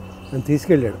నన్ను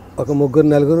తీసుకెళ్ళాడు. ఒక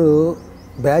 3-4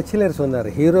 బ్యాచిలర్స్ ఉన్నారు,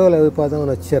 హీరోలు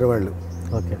అయిపోదామని వచ్చారు వాళ్ళు.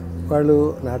 ఓకే, వాళ్ళు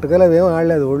నాటకాలు అవేం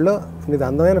ఆడలేదు. ఊళ్ళో నీది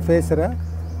అందమైన ఫేస్ రా,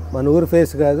 మన ఊరు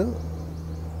ఫేస్ కాదు,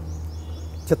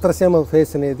 చిత్రసీమ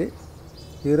ఫేస్ అనేది,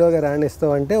 హీరోగా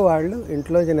రాణిస్తామంటే వాళ్ళు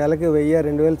ఇంట్లోంచి నెలకి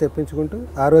 1000-2000 తెప్పించుకుంటూ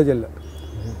ఆ రోజుల్లో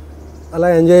అలా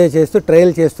ఎంజాయ్ చేస్తూ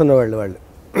ట్రయల్ చేస్తున్నవాళ్ళు.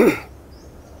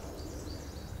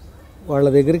 వాళ్ళ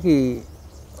దగ్గరికి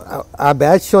ఆ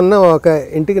బ్యాచ్ ఉన్న ఒక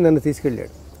ఇంటికి నన్ను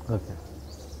తీసుకెళ్ళాడు. ఓకే,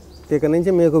 ఇక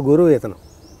నుంచి మీకు గురువు ఇతను,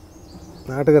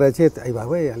 నాటక రచయిత. అయ్యి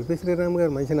బాబాయ్ LB శ్రీరామ్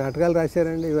గారు మంచి నాటకాలు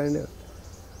రాశారండి, ఇవ్వండి,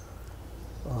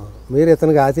 మీరు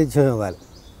ఇతనికి ఆతిథ్యం ఇవ్వాలి.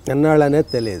 ఎన్నాళ్ళు అనేది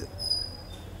తెలియదు.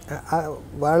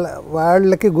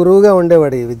 వాళ్ళకి గురువుగా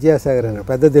ఉండేవాడు ఈ విద్యాసాగర్ అని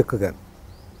పెద్ద దిక్కుగా.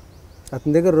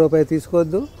 అతని దగ్గర రూపాయి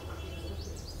తీసుకోవద్దు,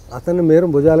 అతన్ని మీరు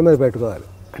భుజాల మీద పెట్టుకోవాలి.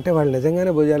 అంటే వాళ్ళు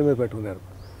నిజంగానే భుజాల మీద పెట్టుకున్నారు.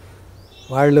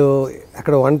 వాళ్ళు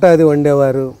అక్కడ వంట అది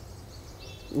వండేవారు.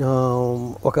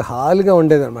 ఒక హాల్గా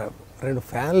ఉండేది అన్నమాట, 2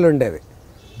 ఫ్యాన్లు ఉండేవి,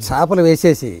 చేపలు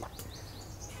వేసేసి.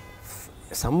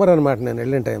 సమ్మర్ అనమాట నేను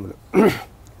వెళ్ళిన టైంలో.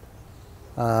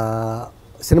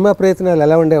 సినిమా ప్రయత్నాలు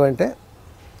ఎలా ఉండేవంటే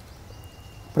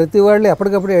ప్రతి వాళ్ళు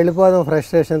ఎప్పటికప్పుడు వెళ్ళిపోదాం,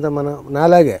 ఫ్రస్ట్రేషన్తో మనం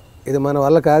నాలాగే ఇది మన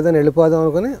వల్ల కాదని వెళ్ళిపోదాం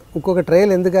అనుకుని ఇంకొక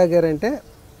ట్రయల్ ఎందుకు ఆగారంటే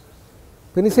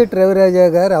పినిశెట్టి రవిరాజా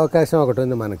గారి అవకాశం ఒకటి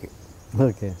ఉంది మనకి.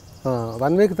 ఓకే,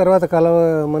 1 వీక్ తర్వాత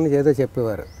కలవమని ఏదో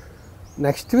చెప్పేవారు.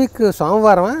 నెక్స్ట్ వీక్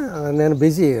సోమవారమా నేను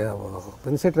బిజీ,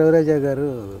 పినిశెట్టి రవిరాజా గారు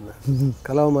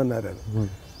కలవమన్నారు అని.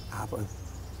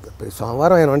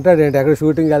 సోమవారం ఆయన ఉంటాడు ఏంటి, ఎక్కడ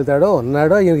షూటింగ్కి వెళ్తాడో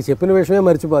ఉన్నాడో ఈయనకి చెప్పిన విషయమే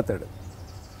మర్చిపోతాడు.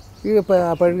 ఇక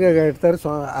అప్పటికే కడతారు.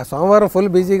 ఆ సోమవారం ఫుల్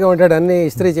బిజీగా ఉంటాడు, అన్నీ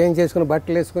ఇస్త్రీ చేంజ్ చేసుకుని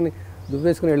బట్టలు వేసుకుని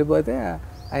దువ్వేసుకుని వెళ్ళిపోతే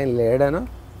ఆయన లేడాను.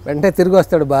 వెంటనే తిరిగి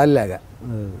వస్తాడు బాల్లాగా.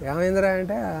 ఏమైందిరా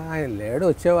అంటే ఆయన లేడు,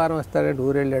 వచ్చే వారం వస్తాడంటే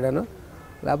ఊరు వెళ్ళాడను,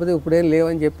 లేకపోతే ఇప్పుడేం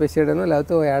లేవని చెప్పేసాడను,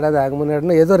 లేకపోతే ఏడాది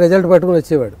ఆగమన్నాడను, ఏదో రిజల్ట్ పట్టుకుని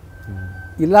వచ్చేవాడు.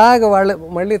 ఇలాగ వాళ్ళు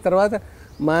మళ్ళీ తర్వాత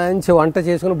మంచి వంట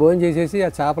చేసుకుని భోజనం చేసేసి ఆ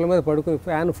చేపల మీద పడుకుని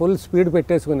ఫ్యాన్ ఫుల్ స్పీడ్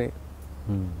పెట్టేసుకుని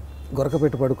గొరక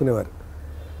పెట్టి పడుకునేవారు.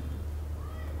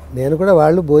 నేను కూడా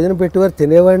వాళ్ళు భోజనం పెట్టేవారు,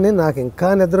 తినేవాడిని. నాకు ఇంకా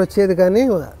నిద్ర వచ్చేది, కానీ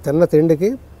తిన్న తిండికి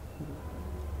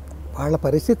వాళ్ళ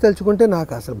పరిస్థితి తలుచుకుంటే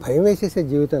నాకు అసలు భయం వేసేసే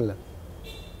జీవితంలో.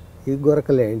 ఈ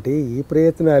గొరకలేంటి, ఈ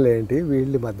ప్రయత్నాలు ఏంటి,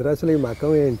 వీళ్ళు మద్రాసులో ఈ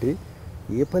మకం ఏంటి,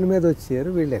 ఏ పని మీద వచ్చారు,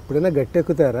 వీళ్ళు ఎప్పుడైనా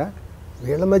గట్టెక్కుతారా,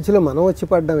 వీళ్ళ మధ్యలో మనం వచ్చి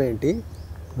పడ్డం ఏంటి,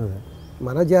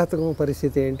 మన జాతకం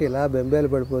పరిస్థితి ఏంటి, ఇలా బెంబేలు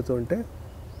పడిపోతూ ఉంటే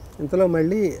ఇంతలో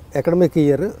మళ్ళీ అకాడమిక్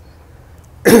ఇయర్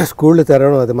స్కూళ్ళు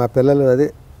తెరవడం. అది మా పిల్లలు, అది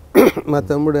మా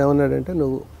తమ్ముడు ఏమన్నాడంటే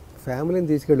నువ్వు ఫ్యామిలీని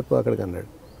తీసుకెళ్ళిపో అక్కడికి అన్నాడు.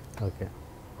 ఓకే,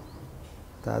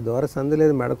 ఆ దూర సందు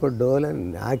లేదు, మెడకో డోల్ అని.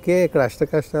 నాకే ఇక్కడ అష్ట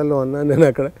కష్టాల్లో ఉన్నాను నేను,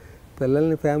 అక్కడ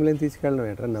పిల్లల్ని ఫ్యామిలీని తీసుకెళ్ళడం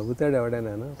ఏంట్రా, నవ్వుతాడు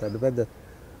ఎవడైనా. పెద్ద పెద్ద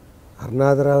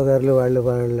అరుణాథరావు గారు వాళ్ళు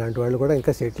లాంటి వాళ్ళు కూడా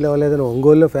ఇంకా సెటిల్ అవ్వలేదని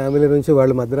ఒంగోలులో ఫ్యామిలీ నుంచి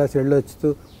వాళ్ళు మద్రాసు వెళ్ళి వచ్చుతూ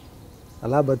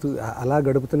అలా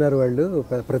గడుపుతున్నారు వాళ్ళు.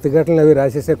 ప్రతిఘటనలు అవి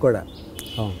రాసేసే కూడా.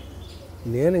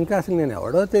 నేను ఇంకా అసలు నేను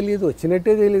ఎవడో తెలియదు,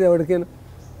 వచ్చినట్టే తెలియదు ఎవరికైనా.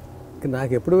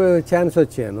 నాకు ఎప్పుడు ఛాన్స్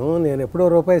వచ్చాను, నేను ఎప్పుడో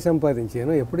రూపాయి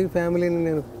సంపాదించాను, ఎప్పుడు ఈ ఫ్యామిలీని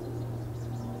నేను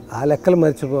ఆ లెక్కలు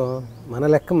మర్చిపో. మన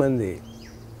లెక్క మంది.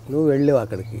 నువ్వు వెళ్ళావు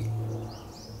అక్కడికి,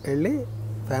 వెళ్ళి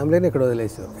ఫ్యామిలీని ఇక్కడ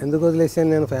వదిలేసావు. ఎందుకు వదిలేసాను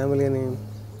నేను ఫ్యామిలీని?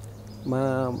 మా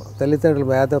తల్లిదండ్రులు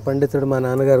వేద పండితుడు మా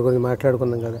నాన్నగారి గురించి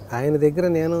మాట్లాడుకున్నాం కదా, ఆయన దగ్గర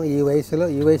నేను ఈ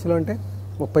వయసులో అంటే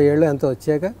 30 ఏళ్ళు ఎంతో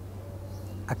వచ్చాక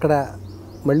అక్కడ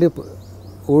మళ్ళీ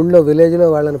ఊళ్ళో విలేజ్లో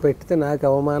వాళ్ళని పెట్టితే నాకు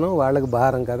అవమానం, వాళ్ళకి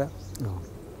భారం కదా.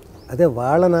 అదే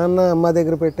వాళ్ళ నాన్న అమ్మ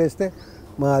దగ్గర పెట్టేస్తే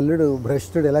మా అల్లుడు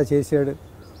భ్రష్టుడు ఎలా చేశాడు,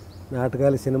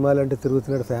 నాటకాలు సినిమాలు అంటే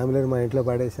తిరుగుతున్నాడు, ఫ్యామిలీని మా ఇంట్లో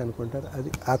పడేసి అనుకుంటారు. అది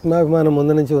ఆత్మాభిమానం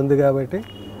ముందు నుంచి ఉంది కాబట్టి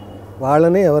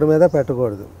వాళ్ళని ఎవరి మీద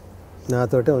పెట్టకూడదు,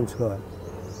 నాతోటే ఉంచుకోవాలి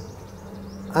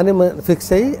అని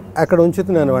ఫిక్స్ అయ్యి అక్కడ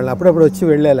ఉంచుతున్నాను వాళ్ళని, అప్పుడప్పుడు వచ్చి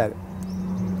వెళ్ళేలాగా.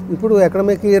 ఇప్పుడు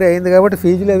ఎకడమిక్ ఇయర్ అయింది కాబట్టి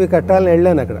ఫీజులు అవి కట్టాలని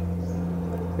వెళ్ళాను అక్కడ.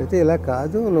 అయితే ఇలా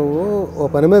కాదు, నువ్వు ఓ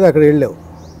పని మీద అక్కడ వెళ్ళావు,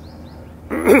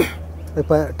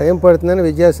 టైం పడుతుందని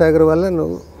విద్యాసాగర్ వల్ల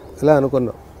నువ్వు ఇలా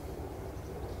అనుకున్నావు.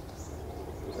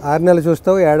 6 నెలలు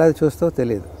చూస్తావు, ఏడాది చూస్తావు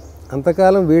తెలియదు.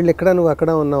 అంతకాలం వీళ్ళు ఇక్కడ నువ్వు అక్కడ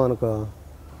ఉన్నావు అనుకో,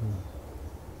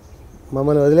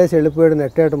 మమ్మల్ని వదిలేసి వెళ్ళిపోయాడు,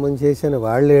 నెట్టాట ముంచేసాను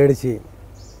వాళ్ళు ఏడిచి,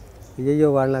 అయ్యయ్యో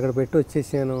వాళ్ళని అక్కడ పెట్టి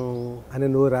వచ్చేసాను అని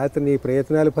నువ్వు రాత్రి నీ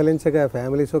ప్రయత్నాలు ఫలించగా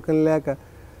ఫ్యామిలీ సుఖం లేక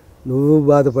నువ్వు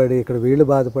బాధపడి ఇక్కడ వీళ్ళు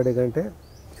బాధపడే కంటే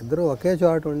ఇద్దరు ఒకే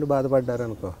చోట ఉండి బాధపడ్డారు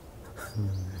అనుకో,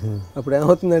 అప్పుడు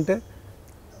ఏమవుతుందంటే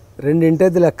 2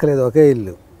 ఇంటేది లెక్కలేదు, ఒకే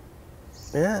ఇల్లు,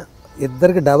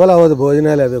 ఇద్దరికి డబల్ అవ్వదు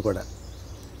భోజనాలు అవి కూడా.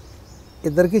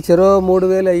 ఇద్దరికి చెరో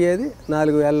 3,000 అయ్యేది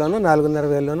 4,000లోనో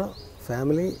 4,500లోనో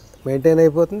ఫ్యామిలీ మెయింటైన్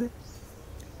అయిపోతుంది.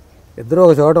 ఇద్దరు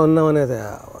ఒక చోట ఉన్నామనే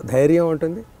ధైర్యం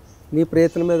ఉంటుంది, నీ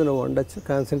ప్రయత్నం మీద నువ్వు ఉండొచ్చు,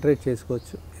 కాన్సన్ట్రేట్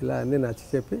చేసుకోవచ్చు. ఇలా అన్నీ నచ్చ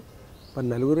చెప్పి మరి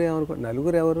నలుగురు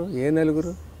నలుగురు ఎవరు, ఏ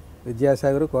నలుగురు?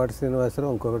 విద్యాసాగర్, కోట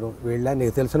శ్రీనివాసరావు, ఇంకొకడు. వీళ్ళ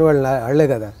నీకు తెలిసిన వాళ్ళే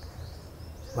కదా.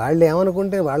 వాళ్ళు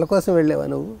ఏమనుకుంటే వాళ్ళ కోసం వెళ్ళావా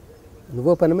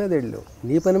నువ్వు పని మీద వెళ్ళావు,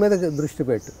 నీ పని మీద దృష్టి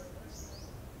పెట్టు,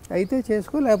 అయితే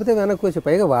చేసుకో, లేకపోతే వెనక్కి వచ్చి.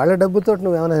 పైగా వాళ్ళ డబ్బుతో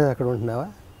నువ్వేమైనా అక్కడ ఉంటున్నావా?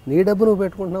 నీ డబ్బు నువ్వు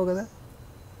పెట్టుకుంటున్నావు కదా,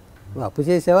 నువ్వు అప్పు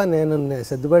చేసావా, నేను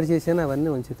సర్దుబాటు చేసాను, అవన్నీ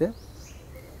ఉంచితే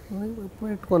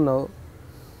పెట్టుకున్నావు,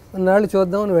 నాళ్ళు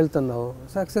చూద్దామని వెళ్తున్నావు,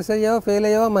 సక్సెస్ అయ్యావా ఫెయిల్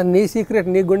అయ్యావా మరి నీ సీక్రెట్,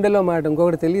 నీ గుండెలో మాట,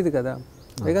 ఇంకొకటి తెలియదు కదా.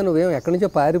 పైగా నువ్వేం ఎక్కడి నుంచో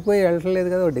పారిపోయి వెళ్ళట్లేదు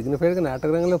కదా, డిగ్నిఫైడ్గా నాటక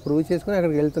రంగంలో ప్రూవ్ చేసుకుని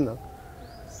అక్కడికి వెళ్తున్నావు.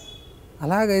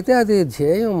 అలాగైతే అది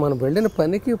ధ్యేయం, మనం వెళ్ళిన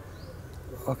పనికి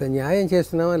ఒక న్యాయం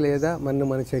చేస్తున్నామా లేదా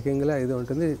మన చెకింగ్లో ఇది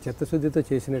ఉంటుంది, చిత్తశుద్ధితో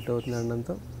చేసినట్టు అవుతుంది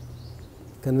అనడంతో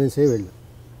కన్విన్స్ అయ్యి వెళ్ళు.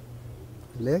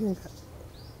 లేక ఇంకా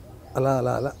అలా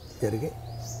అలా అలా జరిగి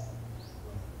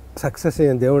సక్సెస్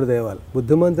అయ్యాను దేవుడి దయవాళ్ళు.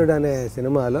 బుద్ధిమంతుడు అనే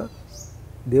సినిమాలో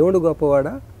దేవుడు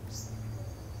గొప్పవాడా,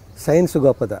 సైన్స్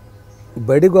గొప్పదా,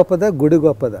 బడి గొప్పదా, గుడి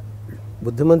గొప్పదా?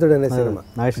 బుద్ధిమంతుడు అనే సినిమా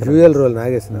డ్యూయల్ రోల్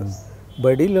నాగేశ్వరరావు.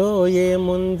 బడిలో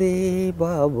ఏముంది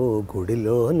బాబు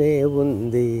గుడిలోనే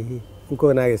ఉంది,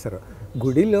 ఇంకో నాగేశ్వరరావు,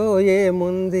 గుడిలో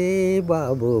ఏముంది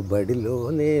బాబు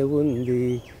బడిలోనే ఉంది.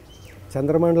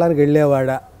 చంద్రమండలానికి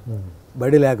వెళ్ళేవాడా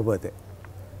బడి లేకపోతే,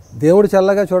 దేవుడు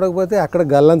చల్లగా చూడకపోతే అక్కడ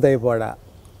గల్లంత అయిపోడా,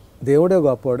 దేవుడే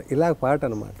గొప్పవాడు, ఇలా పాట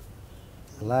అన్నమాట.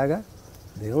 అలాగా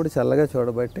దేవుడు చల్లగా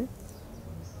చూడబట్టి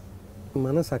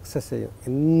మనం సక్సెస్ అయ్యాం.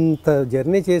 ఇంత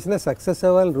జర్నీ చేసినా సక్సెస్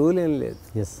అవ్వాలని రూల్ ఏం లేదు.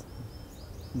 ఎస్,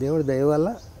 దేవుడి దయ వల్ల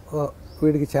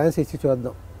వీడికి ఛాన్స్ ఇచ్చి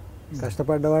చూద్దాం,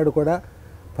 కష్టపడ్డవాడు కూడా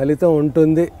ఫలితం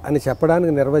ఉంటుంది అని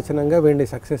చెప్పడానికి నిర్వచనంగా వీడిని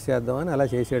సక్సెస్ చేద్దామని అలా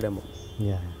చేసాడేమో.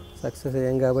 సక్సెస్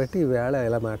అయ్యాం కాబట్టి ఈవేళ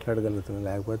ఇలా మాట్లాడగలుగుతున్నాం,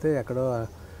 లేకపోతే ఎక్కడో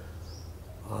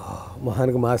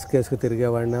మొహానికి మాస్క్ వేసుకు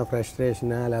తిరిగేవాడినా,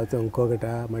 ఫ్రస్ట్రేషనా, లేకపోతే ఇంకొకట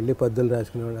మళ్ళీ పద్దులు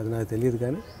రాసుకునేవాడు, అది నాకు తెలియదు.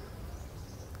 కానీ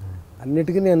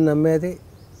అన్నిటికీ నేను నమ్మేది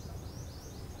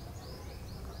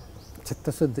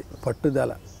చిత్తశుద్ధి,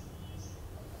 పట్టుదల.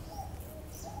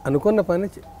 అనుకున్న పని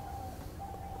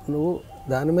నువ్వు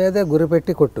దాని మీదే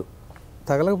గురిపెట్టి కొట్టు,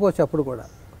 తగలకపోవచ్చు. అప్పుడు కూడా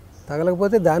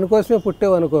తగలకపోతే దానికోసమే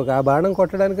పుట్టావు అనుకోక, ఆ బాణం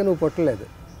కొట్టడానికి నువ్వు పుట్టలేదు.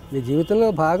 నీ జీవితంలో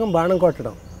భాగం బాణం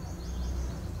కొట్టడం.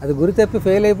 అది గురి తప్పి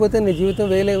ఫెయిల్ అయిపోతే నీ జీవితం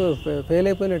ఫెయిల్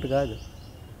అయిపోయినట్టు కాదు.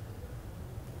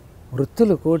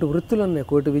 కోటి వృత్తులు ఉన్నాయి,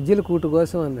 కోటి విద్యలు కూటు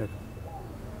కోసం అన్నాడు.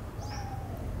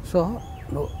 సో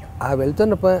నువ్వు ఆ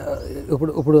వెళ్తున్న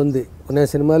ఇప్పుడు ఉంది, నేను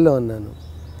సినిమాల్లో ఉన్నాను,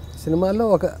 సినిమాల్లో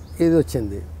ఒక ఇది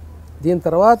వచ్చింది, దీని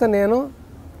తర్వాత నేను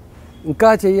ఇంకా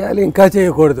చేయాలి, ఇంకా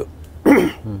చేయకూడదు,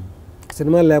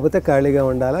 సినిమాలు లేకపోతే ఖాళీగా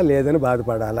ఉండాలా, లేదని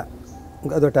బాధపడాలా,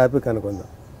 ఇంకా అదో టాపిక్ అనుకుందాం.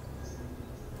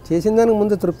 చేసిన దానికి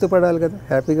ముందు తృప్తి పడాలి కదా,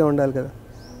 హ్యాపీగా ఉండాలి కదా.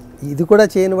 ఇది కూడా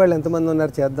చేయని వాళ్ళు ఎంతమంది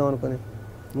ఉన్నారు చేద్దాం అనుకుని.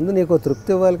 ముందు నీకు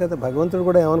తృప్తి ఇవ్వాలి కదా. భగవంతుడు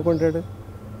కూడా ఏమనుకుంటాడు,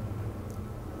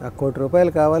 ఆ ₹1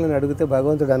 కోటి కావాలని అడిగితే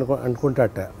భగవంతుడు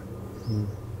అనుకుంటాట,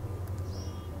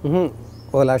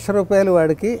 ₹1,00,000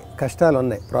 వాడికి కష్టాలు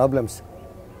ఉన్నాయి, ప్రాబ్లమ్స్.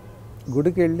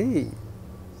 గుడికి వెళ్ళి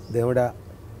దేవుడా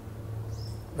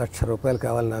 ₹1,00,000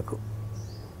 కావాలి నాకు,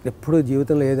 ఎప్పుడూ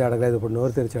జీవితంలో ఏది అడగలేదు, ఇప్పుడు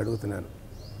నోరు తెరిచి అడుగుతున్నాను,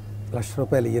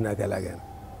 ₹1,00,000 ఇయ్యి నాకు ఎలాగైనా.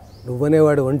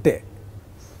 నువ్వనేవాడు ఉంటే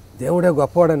దేవుడే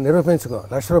గొప్పవాడని నిరూపించుకో,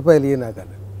 ₹1,00,000 ఇయ్యి నాకు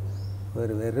అని.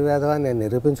 వెర్రి వేదవా, నేను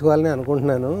నిరూపించుకోవాలని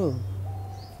అనుకుంటున్నాను,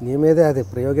 నీ మీదే అది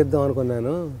ప్రయోగిద్దాం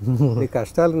అనుకున్నాను. నీ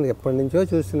కష్టాలు ఎప్పటి నుంచో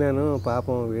చూస్తున్నాను.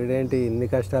 పాపం వీడేంటి ఇన్ని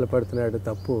కష్టాలు పడుతున్నాడు,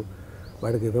 తప్పు,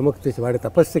 వాడికి విముక్తి, వాడి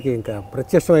తపస్సుకి ఇంకా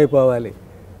ప్రత్యక్షం అయిపోవాలి,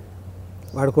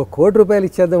 వాడికి ₹1,00,00,000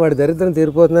 ఇచ్చేద్దాం, వాడి దరిద్రం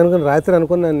తీరిపోతుంది అనుకుని రాత్రి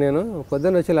అనుకున్నాను నేను.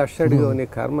 పొద్దున్న వచ్చి 1,00,000 అడిగో, నీ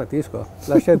కర్మ తీసుకో,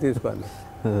 1,00,000 తీసుకోవాలి.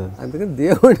 అందుకని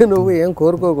దేవుడిని నువ్వు ఏం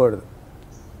కోరుకోకూడదు.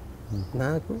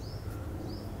 నాకు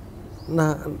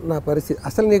నా పరిస్థితి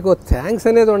అసలు నీకు థ్యాంక్స్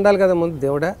అనేది ఉండాలి కదా ముందు.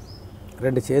 దేవుడా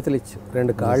 2 చేతులు ఇచ్చు,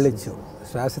 2 కాళ్ళు ఇచ్చు,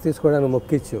 శ్వాస తీసుకోవడానికి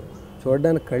మొక్కిచ్చు,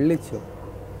 చూడడానికి కళ్ళు ఇచ్చు,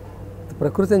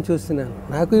 ప్రకృతిని చూస్తున్నాను.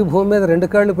 నాకు ఈ భూమి మీద 2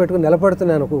 కాళ్ళు పెట్టుకుని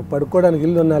నిలబడుతున్నాను, పడుకోవడానికి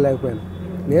ఇల్లు ఉన్నా లేకపోయినా.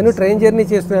 నేను ట్రైన్ జర్నీ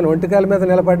చేస్తున్నాను, ఒంటికాల మీద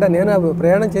నిలబడ్డా, నేను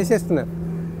ప్రయాణం చేసేస్తున్నాను.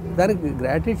 దానికి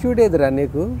గ్రాటిట్యూడ్ ఏదిరా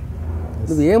నీకు?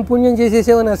 నువ్వు ఏం పుణ్యం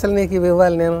చేసేసావని అసలు నీకు ఇవి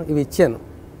ఇవ్వాలి, నేను ఇవి ఇచ్చాను,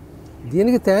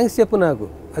 దీనికి థ్యాంక్స్ చెప్పు నాకు.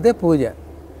 అదే పూజ.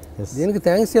 దీనికి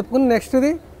థ్యాంక్స్ చెప్పుకుని నెక్స్ట్ది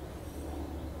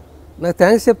నాకు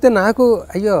థ్యాంక్స్ చెప్తే నాకు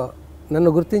అయ్యో నన్ను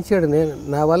గుర్తించాడు, నేను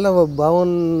నా వల్ల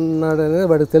బాగున్నాడు అనేది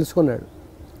వాడికి తెలుసుకున్నాడు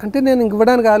అంటే నేను ఇంక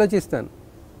ఇవ్వడానికి ఆలోచిస్తాను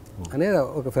అనేది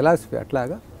ఒక ఫిలాసఫీ.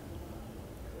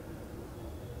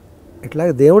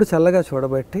 ఇట్లాగే దేవుడు చల్లగా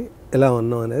చూడబట్టి ఇలా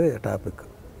ఉన్నాం అనేది టాపిక్.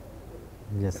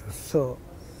 సో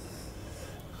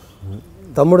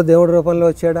తమ్ముడు దేవుడి రూపంలో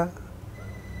వచ్చాడా?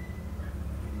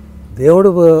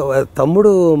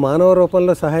 తమ్ముడు మానవ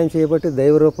రూపంలో సహాయం చేయబట్టి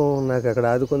దైవ రూపం నాకు అక్కడ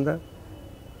ఆదుకుందా?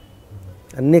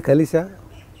 అన్నీ కలిసా?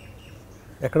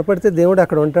 ఎక్కడ పడితే దేవుడు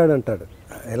అక్కడ ఉంటాడు అంటాడు.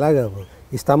 ఎలాగా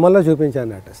ఈ స్తంభంలో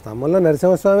చూపించానట. స్తంభంలో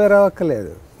నరసింహస్వామి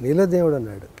రావక్కర్లేదు, నీలో దేవుడు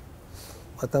ఉన్నాడు,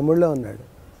 మా తమ్ముడిలో ఉన్నాడు.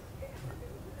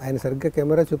 ఆయన సరిగ్గా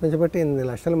కెమెరా చూపించబట్టి ఇన్ని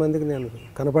లక్షల మందికి నేను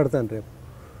కనపడతాను రేపు.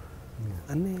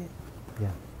 అన్నీ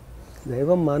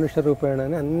దైవం మానుష రూపేణ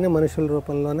అని, అన్ని మనుషుల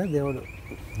రూపంలోనే దేవుడు.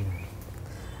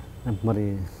 మరి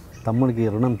తమ్ముడికి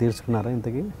రుణం తీర్చుకున్నారా?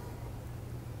 ఇంతకీ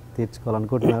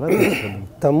తీర్చుకోవాలనుకుంటున్నారా?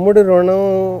 తమ్ముడి రుణం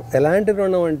ఎలాంటి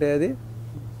రుణం అంటే అది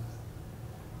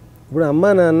ఇప్పుడు అమ్మా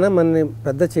నాన్న మనని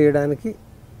పెద్ద చేయడానికి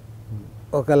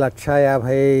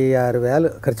 1,56,000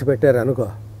 ఖర్చు పెట్టారు అనుకో,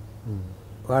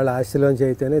 వాళ్ళ ఆస్తిలోంచి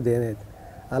అయితేనే దేనైతే.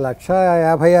 ఆ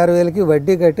 1,56,000కి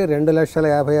వడ్డీ కట్టి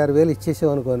 2,56,000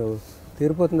 ఇచ్చేసావు అనుకో, నువ్వు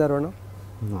తీరిపోతుందా రుణం?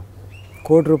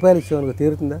 ₹1,00,00,000 ఇచ్చావు అనుకో,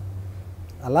 తీరుతుందా?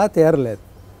 అలా తీరలేదు.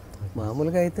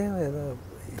 మామూలుగా అయితే ఏదో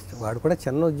వాడు కూడా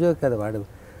చిన్న ఉద్యోగి కదా, వాడు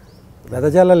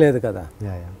వెదజల్ల లేదు కదా,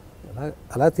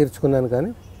 అలా తీర్చుకున్నాను.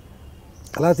 కానీ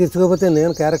అలా తీర్చుకోకపోతే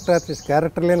నేను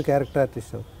క్యారెక్టర్ లేని క్యారెక్టర్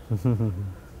ఆర్టిస్ట్.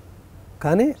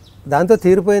 కానీ దాంతో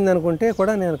తీరిపోయింది అనుకుంటే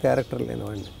కూడా నేను క్యారెక్టర్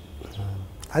లేనివాడిని.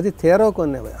 అది తీరవు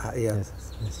కొన్ని,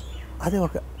 అది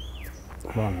ఒక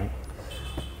బాగుంది.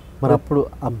 మరి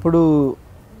అప్పుడు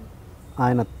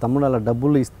ఆయన తమ్ముడు అలా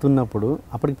డబ్బులు ఇస్తున్నప్పుడు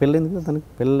అప్పటికి పెళ్ళైంది కదా తనకి?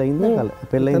 పెళ్ళయింది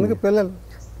పెళ్ళైంది పిల్లలు.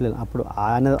 అప్పుడు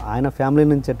ఆయన ఫ్యామిలీ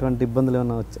నుంచి ఎటువంటి ఇబ్బందులు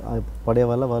ఏమైనా పడే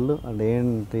వల్ల వాళ్ళు అంటే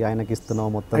ఏంటి ఆయనకి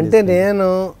ఇస్తున్నావు మొత్తం అంటే నేను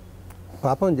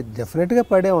పాపం డెఫినెట్గా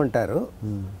పడే ఉంటారు.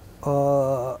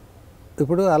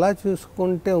 ఇప్పుడు అలా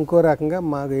చూసుకుంటే ఇంకో రకంగా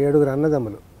మాకు 7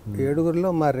 అన్నదమ్ములు. 7లో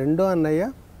మా రెండో అన్నయ్య,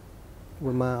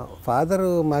 ఇప్పుడు మా ఫాదరు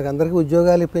మాకందరికీ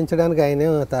ఉద్యోగాలు ఇప్పించడానికి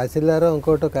ఆయన తహసీల్దారో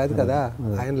ఇంకోటో కాదు కదా,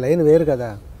 ఆయన లైన్ వేరు కదా.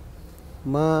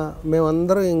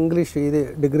 మేమందరం ఇంగ్లీష్ ఇది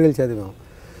డిగ్రీలు చదివాం.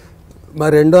 మా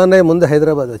రెండో అన్నయ్య ముందు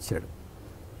హైదరాబాద్ వచ్చాడు.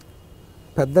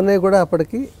 పెద్దన్నయ్య కూడా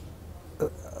అప్పటికి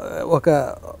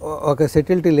ఒక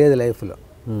సెటిల్టీ లేదు లైఫ్లో.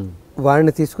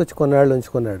 వాడిని తీసుకొచ్చి కొన్నాళ్ళు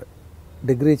ఉంచుకున్నాడు,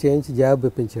 డిగ్రీ చేయించి జాబ్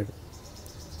ఇప్పించాడు.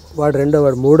 వాడు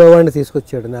రెండోవాడు, మూడోవాడిని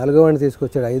తీసుకొచ్చాడు, నాలుగోవాడిని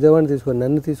తీసుకొచ్చాడు, ఐదోవాడిని తీసుకొచ్చాడు,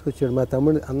 నన్ను తీసుకొచ్చాడు, మా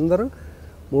తమ్ముడు. అందరూ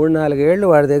 3-4 ఏళ్ళు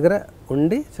వాడి దగ్గర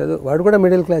ఉండి చదువు. వాడు కూడా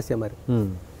మిడిల్ క్లాసే మరి.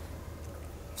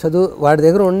 చదువు వాడి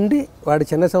దగ్గర ఉండి, వాడి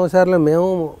చిన్న సంవత్సరాల్లో మేము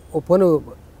పోను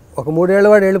ఒక 3 ఏళ్ళ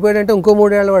వాడు వెళ్ళిపోయాడంటే ఇంకో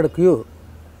 3 ఏళ్ళ వాడు క్యూ,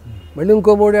 మళ్ళీ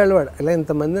ఇంకో 3 ఏళ్ళ వాడు, ఇలా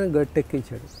ఇంతమందిని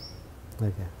గట్టెక్కించాడు.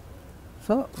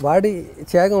 సో వాడి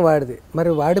త్యాగం వాడిది. మరి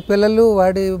వాడి పిల్లలు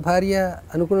వాడి భార్య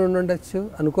అనుకుని ఉండొచ్చు,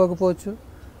 అనుకోకపోవచ్చు.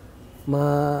 మా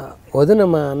వదిన,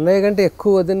 మా అన్నయ్య కంటే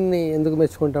ఎక్కువ వదిన్ని ఎందుకు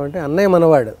మెచ్చుకుంటామంటే, అన్నయ్య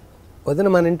మనవాడు, వదిన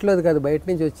మన ఇంట్లోది కాదు, బయట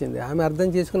నుంచి వచ్చింది. ఆమె అర్థం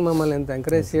చేసుకుని మమ్మల్ని ఎంత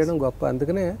ఎంకరేజ్ చేయడం గొప్ప.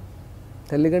 అందుకనే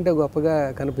తల్లి కంటే గొప్పగా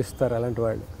కనిపిస్తారు అలాంటి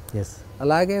వాళ్ళు.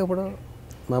 అలాగే ఇప్పుడు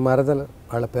మా మరదలు,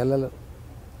 వాళ్ళ పిల్లలు,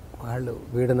 వాళ్ళు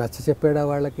వీడు నచ్చ చెప్పాడా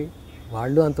వాళ్ళకి,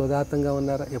 వాళ్ళు అంత ఉదాత్తంగా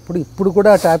ఉన్నారా? ఇప్పుడు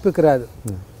కూడా ఆ టాపిక్ రాదు.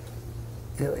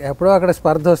 ఎప్పుడో అక్కడ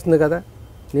స్పర్ధ వస్తుంది కదా,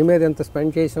 నీ మీద ఎంత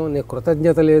స్పెండ్ చేసాం, నీ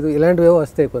కృతజ్ఞత లేదు, ఇలాంటివి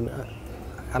వస్తాయి కొన్ని.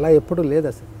 అలా ఎప్పుడు లేదు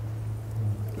అసలు.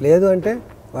 లేదు అంటే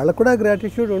వాళ్ళకు కూడా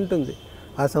గ్రాటిట్యూడ్ ఉంటుంది.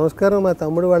 ఆ సంస్కారం మా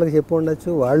తమ్ముడు వాళ్ళకి చెప్పి ఉండొచ్చు,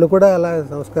 వాళ్ళు కూడా అలా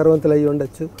సంస్కారవంతులు అయ్యి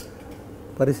ఉండొచ్చు,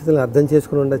 పరిస్థితులను అర్థం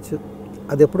చేసుకుని ఉండొచ్చు.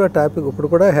 అది ఎప్పుడో టాపిక్. ఇప్పుడు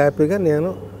కూడా హ్యాపీగా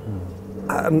నేను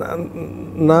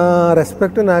నా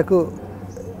రెస్పెక్ట్ నాకు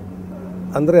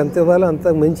అందరూ ఎంత ఇవ్వాలో అంత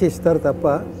మించి ఇస్తారు తప్ప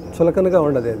చులకనగా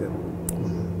ఉండదు. అది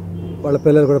వాళ్ళ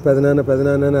పిల్లలు కూడా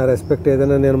పెదనాన్న నా రెస్పెక్ట్,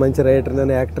 ఏదైనా నేను మంచి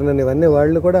రైటర్నని యాక్టర్నని, ఇవన్నీ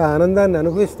వాళ్ళు కూడా ఆనందాన్ని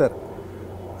అనుభవిస్తారు.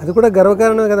 అది కూడా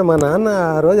గర్వకారణమే కదా. మా నాన్న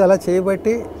ఆ రోజు అలా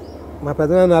చేయబట్టి మా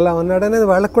పెదనాన్న అలా ఉన్నాడనేది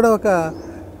వాళ్ళకు కూడా ఒక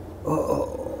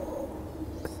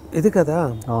ఇది కదా,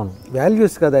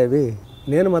 వాల్యూస్ కదా ఇవి.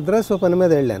 నేను మద్రాసు పని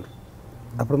మీద వెళ్ళాను.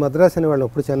 అప్పుడు మద్రాసు అని వాళ్ళు,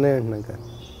 ఇప్పుడు చెన్నై అంటున్నాం. కానీ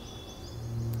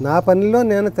నా పనిలో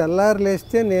నేను తెల్లారు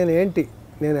లేస్తే నేను ఏంటి,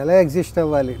 నేను ఎలా ఎగ్జిస్ట్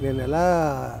అవ్వాలి, నేను ఎలా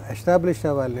ఎస్టాబ్లిష్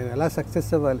అవ్వాలి, నేను ఎలా సక్సెస్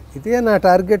అవ్వాలి, ఇదే నా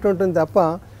టార్గెట్ ఉంటుంది తప్ప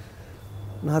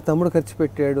నా తమ్ముడు ఖర్చు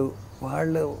పెట్టాడు,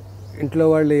 వాళ్ళు ఇంట్లో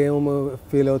వాళ్ళు ఏమో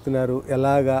ఫీల్ అవుతున్నారు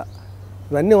ఎలాగా,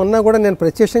 ఇవన్నీ ఉన్నా కూడా నేను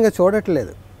ప్రత్యక్షంగా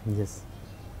చూడట్లేదు.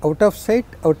 Out of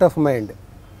sight out of mind.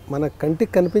 మన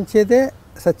కంటికి కనిపించేదే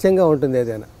సత్యంగా ఉంటుంది.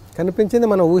 ఏదైనా కనిపించింది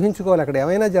మనం ఊహించుకోవాలి, అక్కడ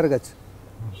ఏమైనా జరగచ్చు.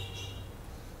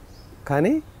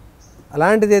 కానీ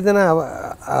అలాంటిది ఏదైనా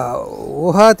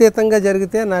ఊహాతీతంగా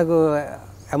జరిగితే నాకు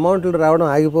అమౌంట్లు రావడం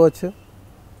ఆగిపోవచ్చు.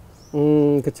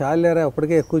 ఇంకా చాలేరా,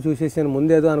 అప్పటికే ఎక్కువ చూసేసాను,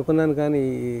 ముందేదో అనుకున్నాను కానీ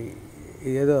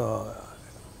ఏదో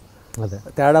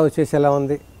తేడా వచ్చేసి ఎలా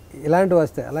ఉంది, ఇలాంటివి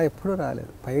వస్తాయి. అలా ఎప్పుడూ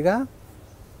రాలేదు. పైగా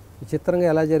విచిత్రంగా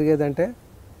ఎలా జరిగేదంటే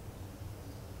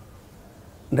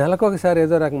నెలకు ఒకసారి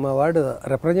ఏదో రకం మా వాడు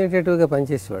రిప్రజెంటేటివ్గా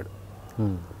పనిచేసేవాడు.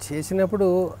 చేసినప్పుడు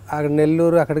అక్కడ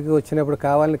నెల్లూరు అక్కడికి వచ్చినప్పుడు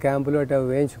కావాలని క్యాంపులు అటు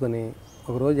వేయించుకొని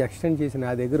ఒకరోజు ఎక్స్టెండ్ చేసి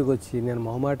నా దగ్గరకు వచ్చి, నేను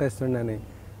మొహమాటేస్తున్నాను,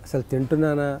 అసలు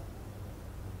తింటున్నానా,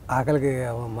 ఆకలికి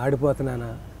మాడిపోతున్నానా,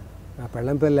 నా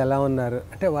పెళ్ళం పిల్లలు ఎలా ఉన్నారు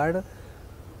అంటే, వాడు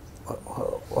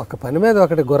ఒక పని మీద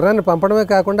ఒకటి గుర్రాన్ని పంపడమే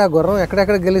కాకుండా ఆ గుర్రం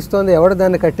ఎక్కడెక్కడ గెలుస్తోంది, ఎవడు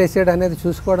దాన్ని కట్టేసాడు అనేది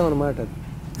చూసుకోవడం అనమాట.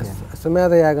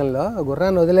 అశ్వమేధ యాగంలో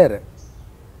గుర్రాన్ని వదిలేరు,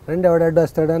 రెండు ఎవడడ్డు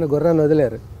వస్తాడు అని గుర్రాన్ని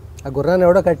వదిలేరు. ఆ గుర్రాన్ని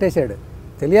ఎవడో కట్టేశాడు.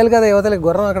 తెలియాలి కదా యువతలకి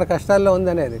గుర్రం అక్కడ కష్టాల్లో ఉంది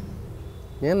అనేది.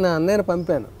 నేను నా అన్నయ్యను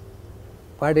పంపాను.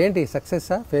 వాడేంటి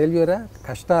సక్సెస్సా ఫెయిల్యూరా,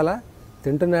 కష్టాలా,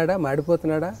 తింటున్నాడా,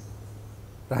 మాడిపోతున్నాడా,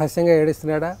 రహస్యంగా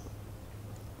ఏడుస్తున్నాడా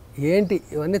ఏంటి,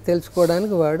 ఇవన్నీ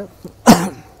తెలుసుకోవడానికి వాడు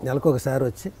నెలకు ఒకసారి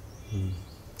వచ్చి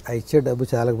ఆ ఇచ్చే డబ్బు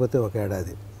చాలకపోతే ఒక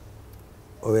ఏడాది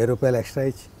 1000 రూపాయలు ఎక్స్ట్రా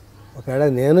ఇచ్చి, ఒక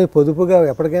ఏడాది నేను పొదుపుగా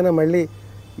ఎప్పటికైనా మళ్ళీ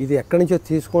ఇది ఎక్కడి నుంచో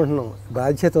తీసుకుంటున్నాం,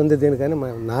 బాధ్యత ఉంది దీనికని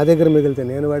నా దగ్గర మిగిలితే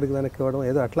నేను వాడికి వెనక్కి ఇవ్వడం,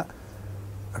 ఏదో అట్లా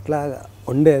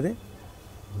ఉండేది.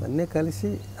 ఇవన్నీ కలిసి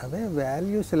అవే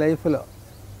వాల్యూస్ లైఫ్లో.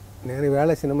 నేను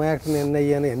ఈవేళ సినిమా యాక్టర్ని ఎన్ని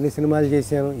అయ్యాను, ఎన్ని సినిమాలు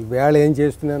చేశాను, ఈవేళ ఏం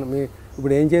చేస్తున్నాను,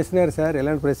 ఇప్పుడు ఏం చేస్తున్నారు సార్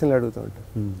ఇలాంటి ప్రశ్నలు అడుగుతూ ఉంటాను.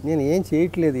 నేను ఏం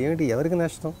చేయట్లేదు, ఏమిటి ఎవరికి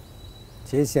నష్టం,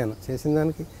 చేశాను, చేసిన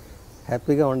దానికి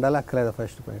హ్యాపీగా ఉండాలి, అక్కర్లేదు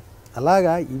ఫస్ట్ పాయింట్.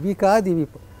 అలాగా ఇవి కాదు, ఇవి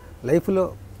లైఫ్లో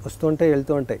వస్తుంటాయి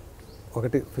వెళ్తూ ఉంటాయి.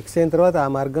 ఒకటి ఫిక్స్ అయిన తర్వాత ఆ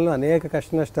మార్గంలో అనేక కష్ట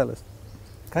నష్టాలు వస్తాయి.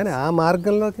 కానీ ఆ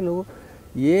మార్గంలోకి నువ్వు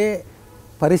ఏ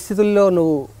పరిస్థితుల్లో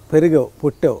నువ్వు పెరిగావు,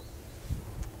 పుట్టావు,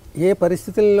 ఏ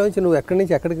పరిస్థితుల్లోంచి నువ్వు ఎక్కడి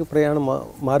నుంచి ఎక్కడికి ప్రయాణం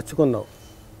మార్చుకున్నావు,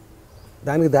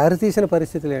 దానికి దారితీసిన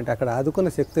పరిస్థితులు ఏంటి, అక్కడ ఆదుకున్న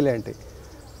శక్తులు ఏంటి,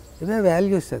 ఇవే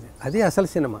వాల్యూస్. అది అసలు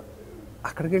సినిమా.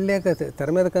 అక్కడికి వెళ్ళాక తెర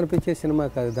మీద కనిపించే సినిమా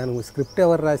కాదు. దానికి స్క్రిప్ట్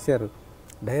ఎవరు రాశారు,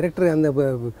 డైరెక్టర్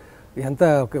ఎంత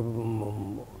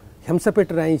హింస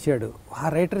పెట్టి రాయించాడు, ఆ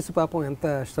రైటర్స్ పాపం ఎంత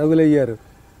స్ట్రగుల్ అయ్యారు,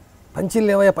 పంచులు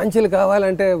ఏమయ్యా పంచులు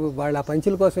కావాలంటే వాళ్ళు ఆ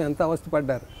పంచుల కోసం ఎంత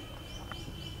అవస్థపడ్డారు.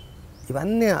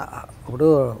 ఇవన్నీ ఇప్పుడు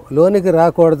లోనికి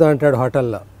రాకూడదు అంటాడు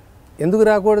హోటల్లో. ఎందుకు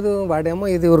రాకూడదు, వాడేమో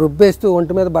ఇది రుబ్బేస్తూ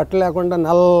ఒంటి మీద బట్టలు లేకుండా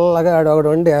నల్లగా ఒకడు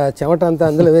వండి ఆ చెమట అంతా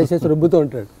అందులో వేసేసి రుబ్బుతూ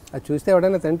ఉంటాడు. అది చూస్తే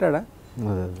ఎవడైనా తింటాడా?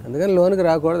 అందుకని లోనికి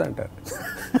రాకూడదు అంటాడు.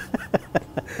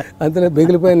 అందులో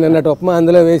బిగిలిపోయింది నిన్నటి ఉప్మా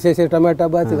అందులో వేసేసి టమాటా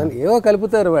బాత్ ఇవన్నీ ఏవో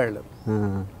కలుపుతారు వాళ్ళు.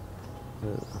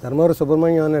 ధర్మవరం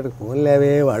సుబ్రహ్మణ్యం అన్నాడు,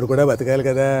 ఫోన్లేవే వాడు కూడా బతకాలి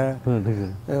కదా,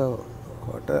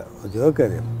 జోక్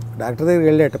అది. డాక్టర్ దగ్గరికి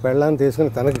వెళ్ళాట, పెళ్ళాన్ని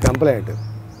తీసుకుని తనకి కంప్లైంట్.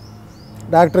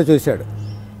 డాక్టర్ చూశాడు,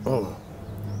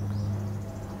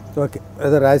 ఓకే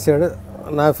ఏదో రాశాడు,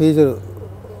 నా ఫీజు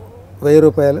 1000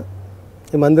 రూపాయలు,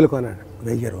 ఈ మందులు కొన్నాడు.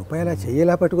 1000 రూపాయలు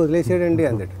చెయ్యేలా పట్టుకు వదిలేసాడండి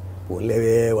అందటి.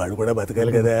 ఫోన్లేవే వాడు కూడా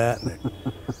బతకాలి కదా అన్నాడు.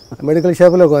 మెడికల్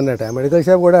షాప్లో కొన్నట్టు. ఆ మెడికల్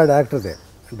షాప్ కూడా ఆ డాక్టర్దే.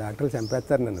 డాక్టర్లు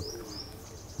చంపేస్తారు నన్ను.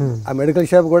 ఆ మెడికల్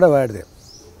షాప్ కూడా వాడిదే,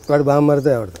 వాడు బామ్మరితో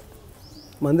ఎవరితో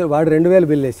మందులు. వాడు 2000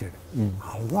 బిల్లు వేసాడు.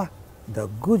 అవ్వా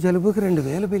దగ్గు జలుబుకి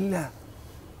 2000 బిల్లా,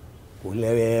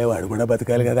 ఊళ్ళేవే వాడు కూడా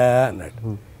బతకాలి కదా అన్నాడు.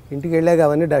 ఇంటికి వెళ్ళాక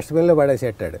అవన్నీ డస్ట్బిన్లో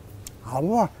పడేసేటాడు.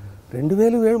 అవ్వా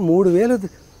 2000 3000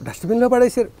 డస్ట్బిన్లో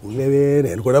పడేసారు. ఊళ్ళేవే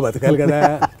నేను కూడా బతకాలి కదా.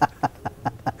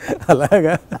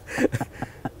 అలాగా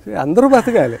అందరూ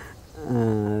బతకాలి.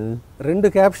 2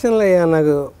 క్యాప్షన్లు అయ్యా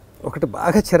నాకు. ఒకటి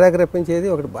బాగా చిరాకు రప్పించేది,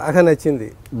 ఒకటి బాగా నచ్చింది.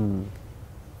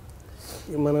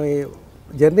 మనం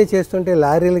జర్నీ చేస్తుంటే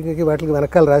లారీలకి వాటికి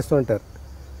వెనకాల రాస్తూ ఉంటారు,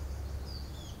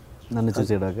 నన్ను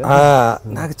చూసి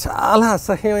నాకు చాలా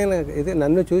అసహ్యమైన ఇది,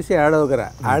 నన్ను చూసి ఏడవగరా.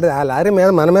 ఆ లారీ మీద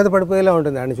మన మీద పడిపోయేలా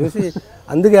ఉంటుంది, ఆడిని చూసి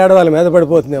అందుకే ఏడవాళ్ళ మీద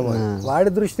పడిపోతుందేమో.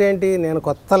 వాడి దృష్టి ఏంటి, నేను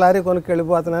కొత్త లారీ కొనుక్కి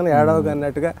వెళ్ళిపోతున్నాను ఏడవగా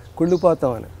అన్నట్టుగా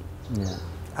కుళ్ళిపోతామని.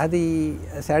 అది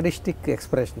సాడిస్టిక్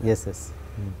ఎక్స్ప్రెషన్. Yes yes.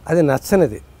 అది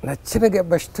నచ్చనిది. నచ్చిన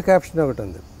బెస్ట్ క్యాప్షన్ ఒకటి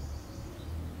ఉంది,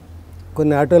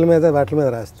 కొన్ని ఆటోల మీద వాటి మీద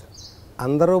రాస్తా,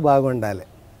 అందరూ బాగుండాలి,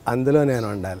 అందులో నేను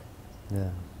ఉండాలి.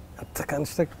 అంత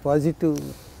కన్స్ట్రక్ట్ పాజిటివ్,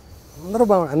 అందరూ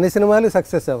అన్ని సినిమాలు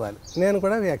సక్సెస్ అవ్వాలి, నేను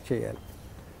కూడా రియాక్ట్ చేయాలి.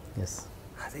 ఎస్,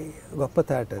 అది గొప్ప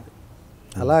థాట్ అది.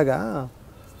 అలాగా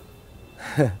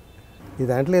ఈ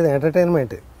దాంట్లో ఇది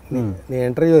ఎంటర్టైన్మెంట్. నీ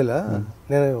ఇంటర్వ్యూలో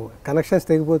నేను కనెక్షన్స్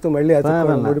తెగిపోతూ మళ్ళీ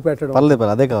ముడిపెట్టడం,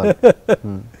 అదే కావాలి.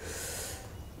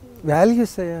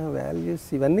 వాల్యూస్ వాల్యూస్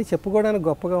ఇవన్నీ చెప్పుకోవడానికి,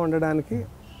 గొప్పగా ఉండడానికి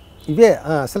ఇవే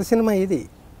అసలు సినిమా ఇది.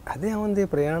 అదే ఉంది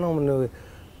ప్రయాణం. నువ్వు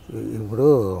ఇప్పుడు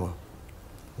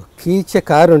కీ ఇచ్చే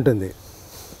కారు ఉంటుంది,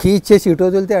 కీ ఇచ్చేసి ఇటు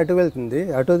వదిలితే అటు వెళ్తుంది,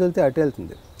 అటు వదిలితే అటు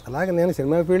వెళ్తుంది. అలాగే నేను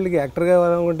సినిమా ఫీల్డ్కి యాక్టర్గా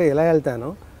వెళ్ళాలనుకుంటే ఇలా వెళ్తాను,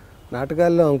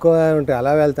 నాటకాల్లో ఇంకో ఉంటే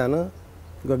అలా వెళ్తాను,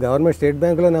 ఇంకో గవర్నమెంట్ స్టేట్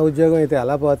బ్యాంకులో నా ఉద్యోగం అయితే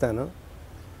అలా పోతాను.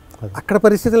 అక్కడ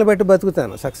పరిస్థితులను బట్టి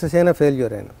బతుకుతాను, సక్సెస్ అయినా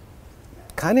ఫెయిల్యూర్ అయినా.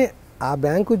 కానీ ఆ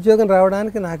బ్యాంక్ ఉద్యోగం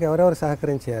రావడానికి నాకు ఎవరెవరు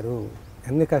సహకరించారు,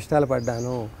 ఎన్ని కష్టాలు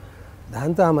పడ్డాను,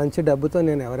 దాంతో ఆ మంచి డబ్బుతో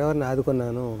నేను ఎవరెవరిని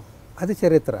ఆదుకున్నాను, అది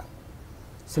చరిత్ర.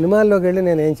 సినిమాల్లోకి వెళ్ళి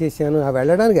నేను ఏం చేశాను, ఆ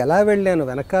వెళ్ళడానికి ఎలా వెళ్ళాను,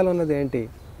 వెనకాల ఉన్నది ఏంటి,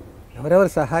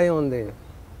 ఎవరెవరి సహాయం ఉంది,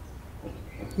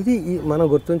 ఇది మనం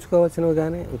గుర్తుంచుకోవాల్సినవి.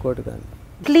 కానీ ఇంకోటి కానీ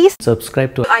Please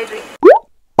subscribe to iDream.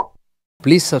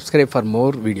 Please subscribe for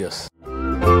more videos.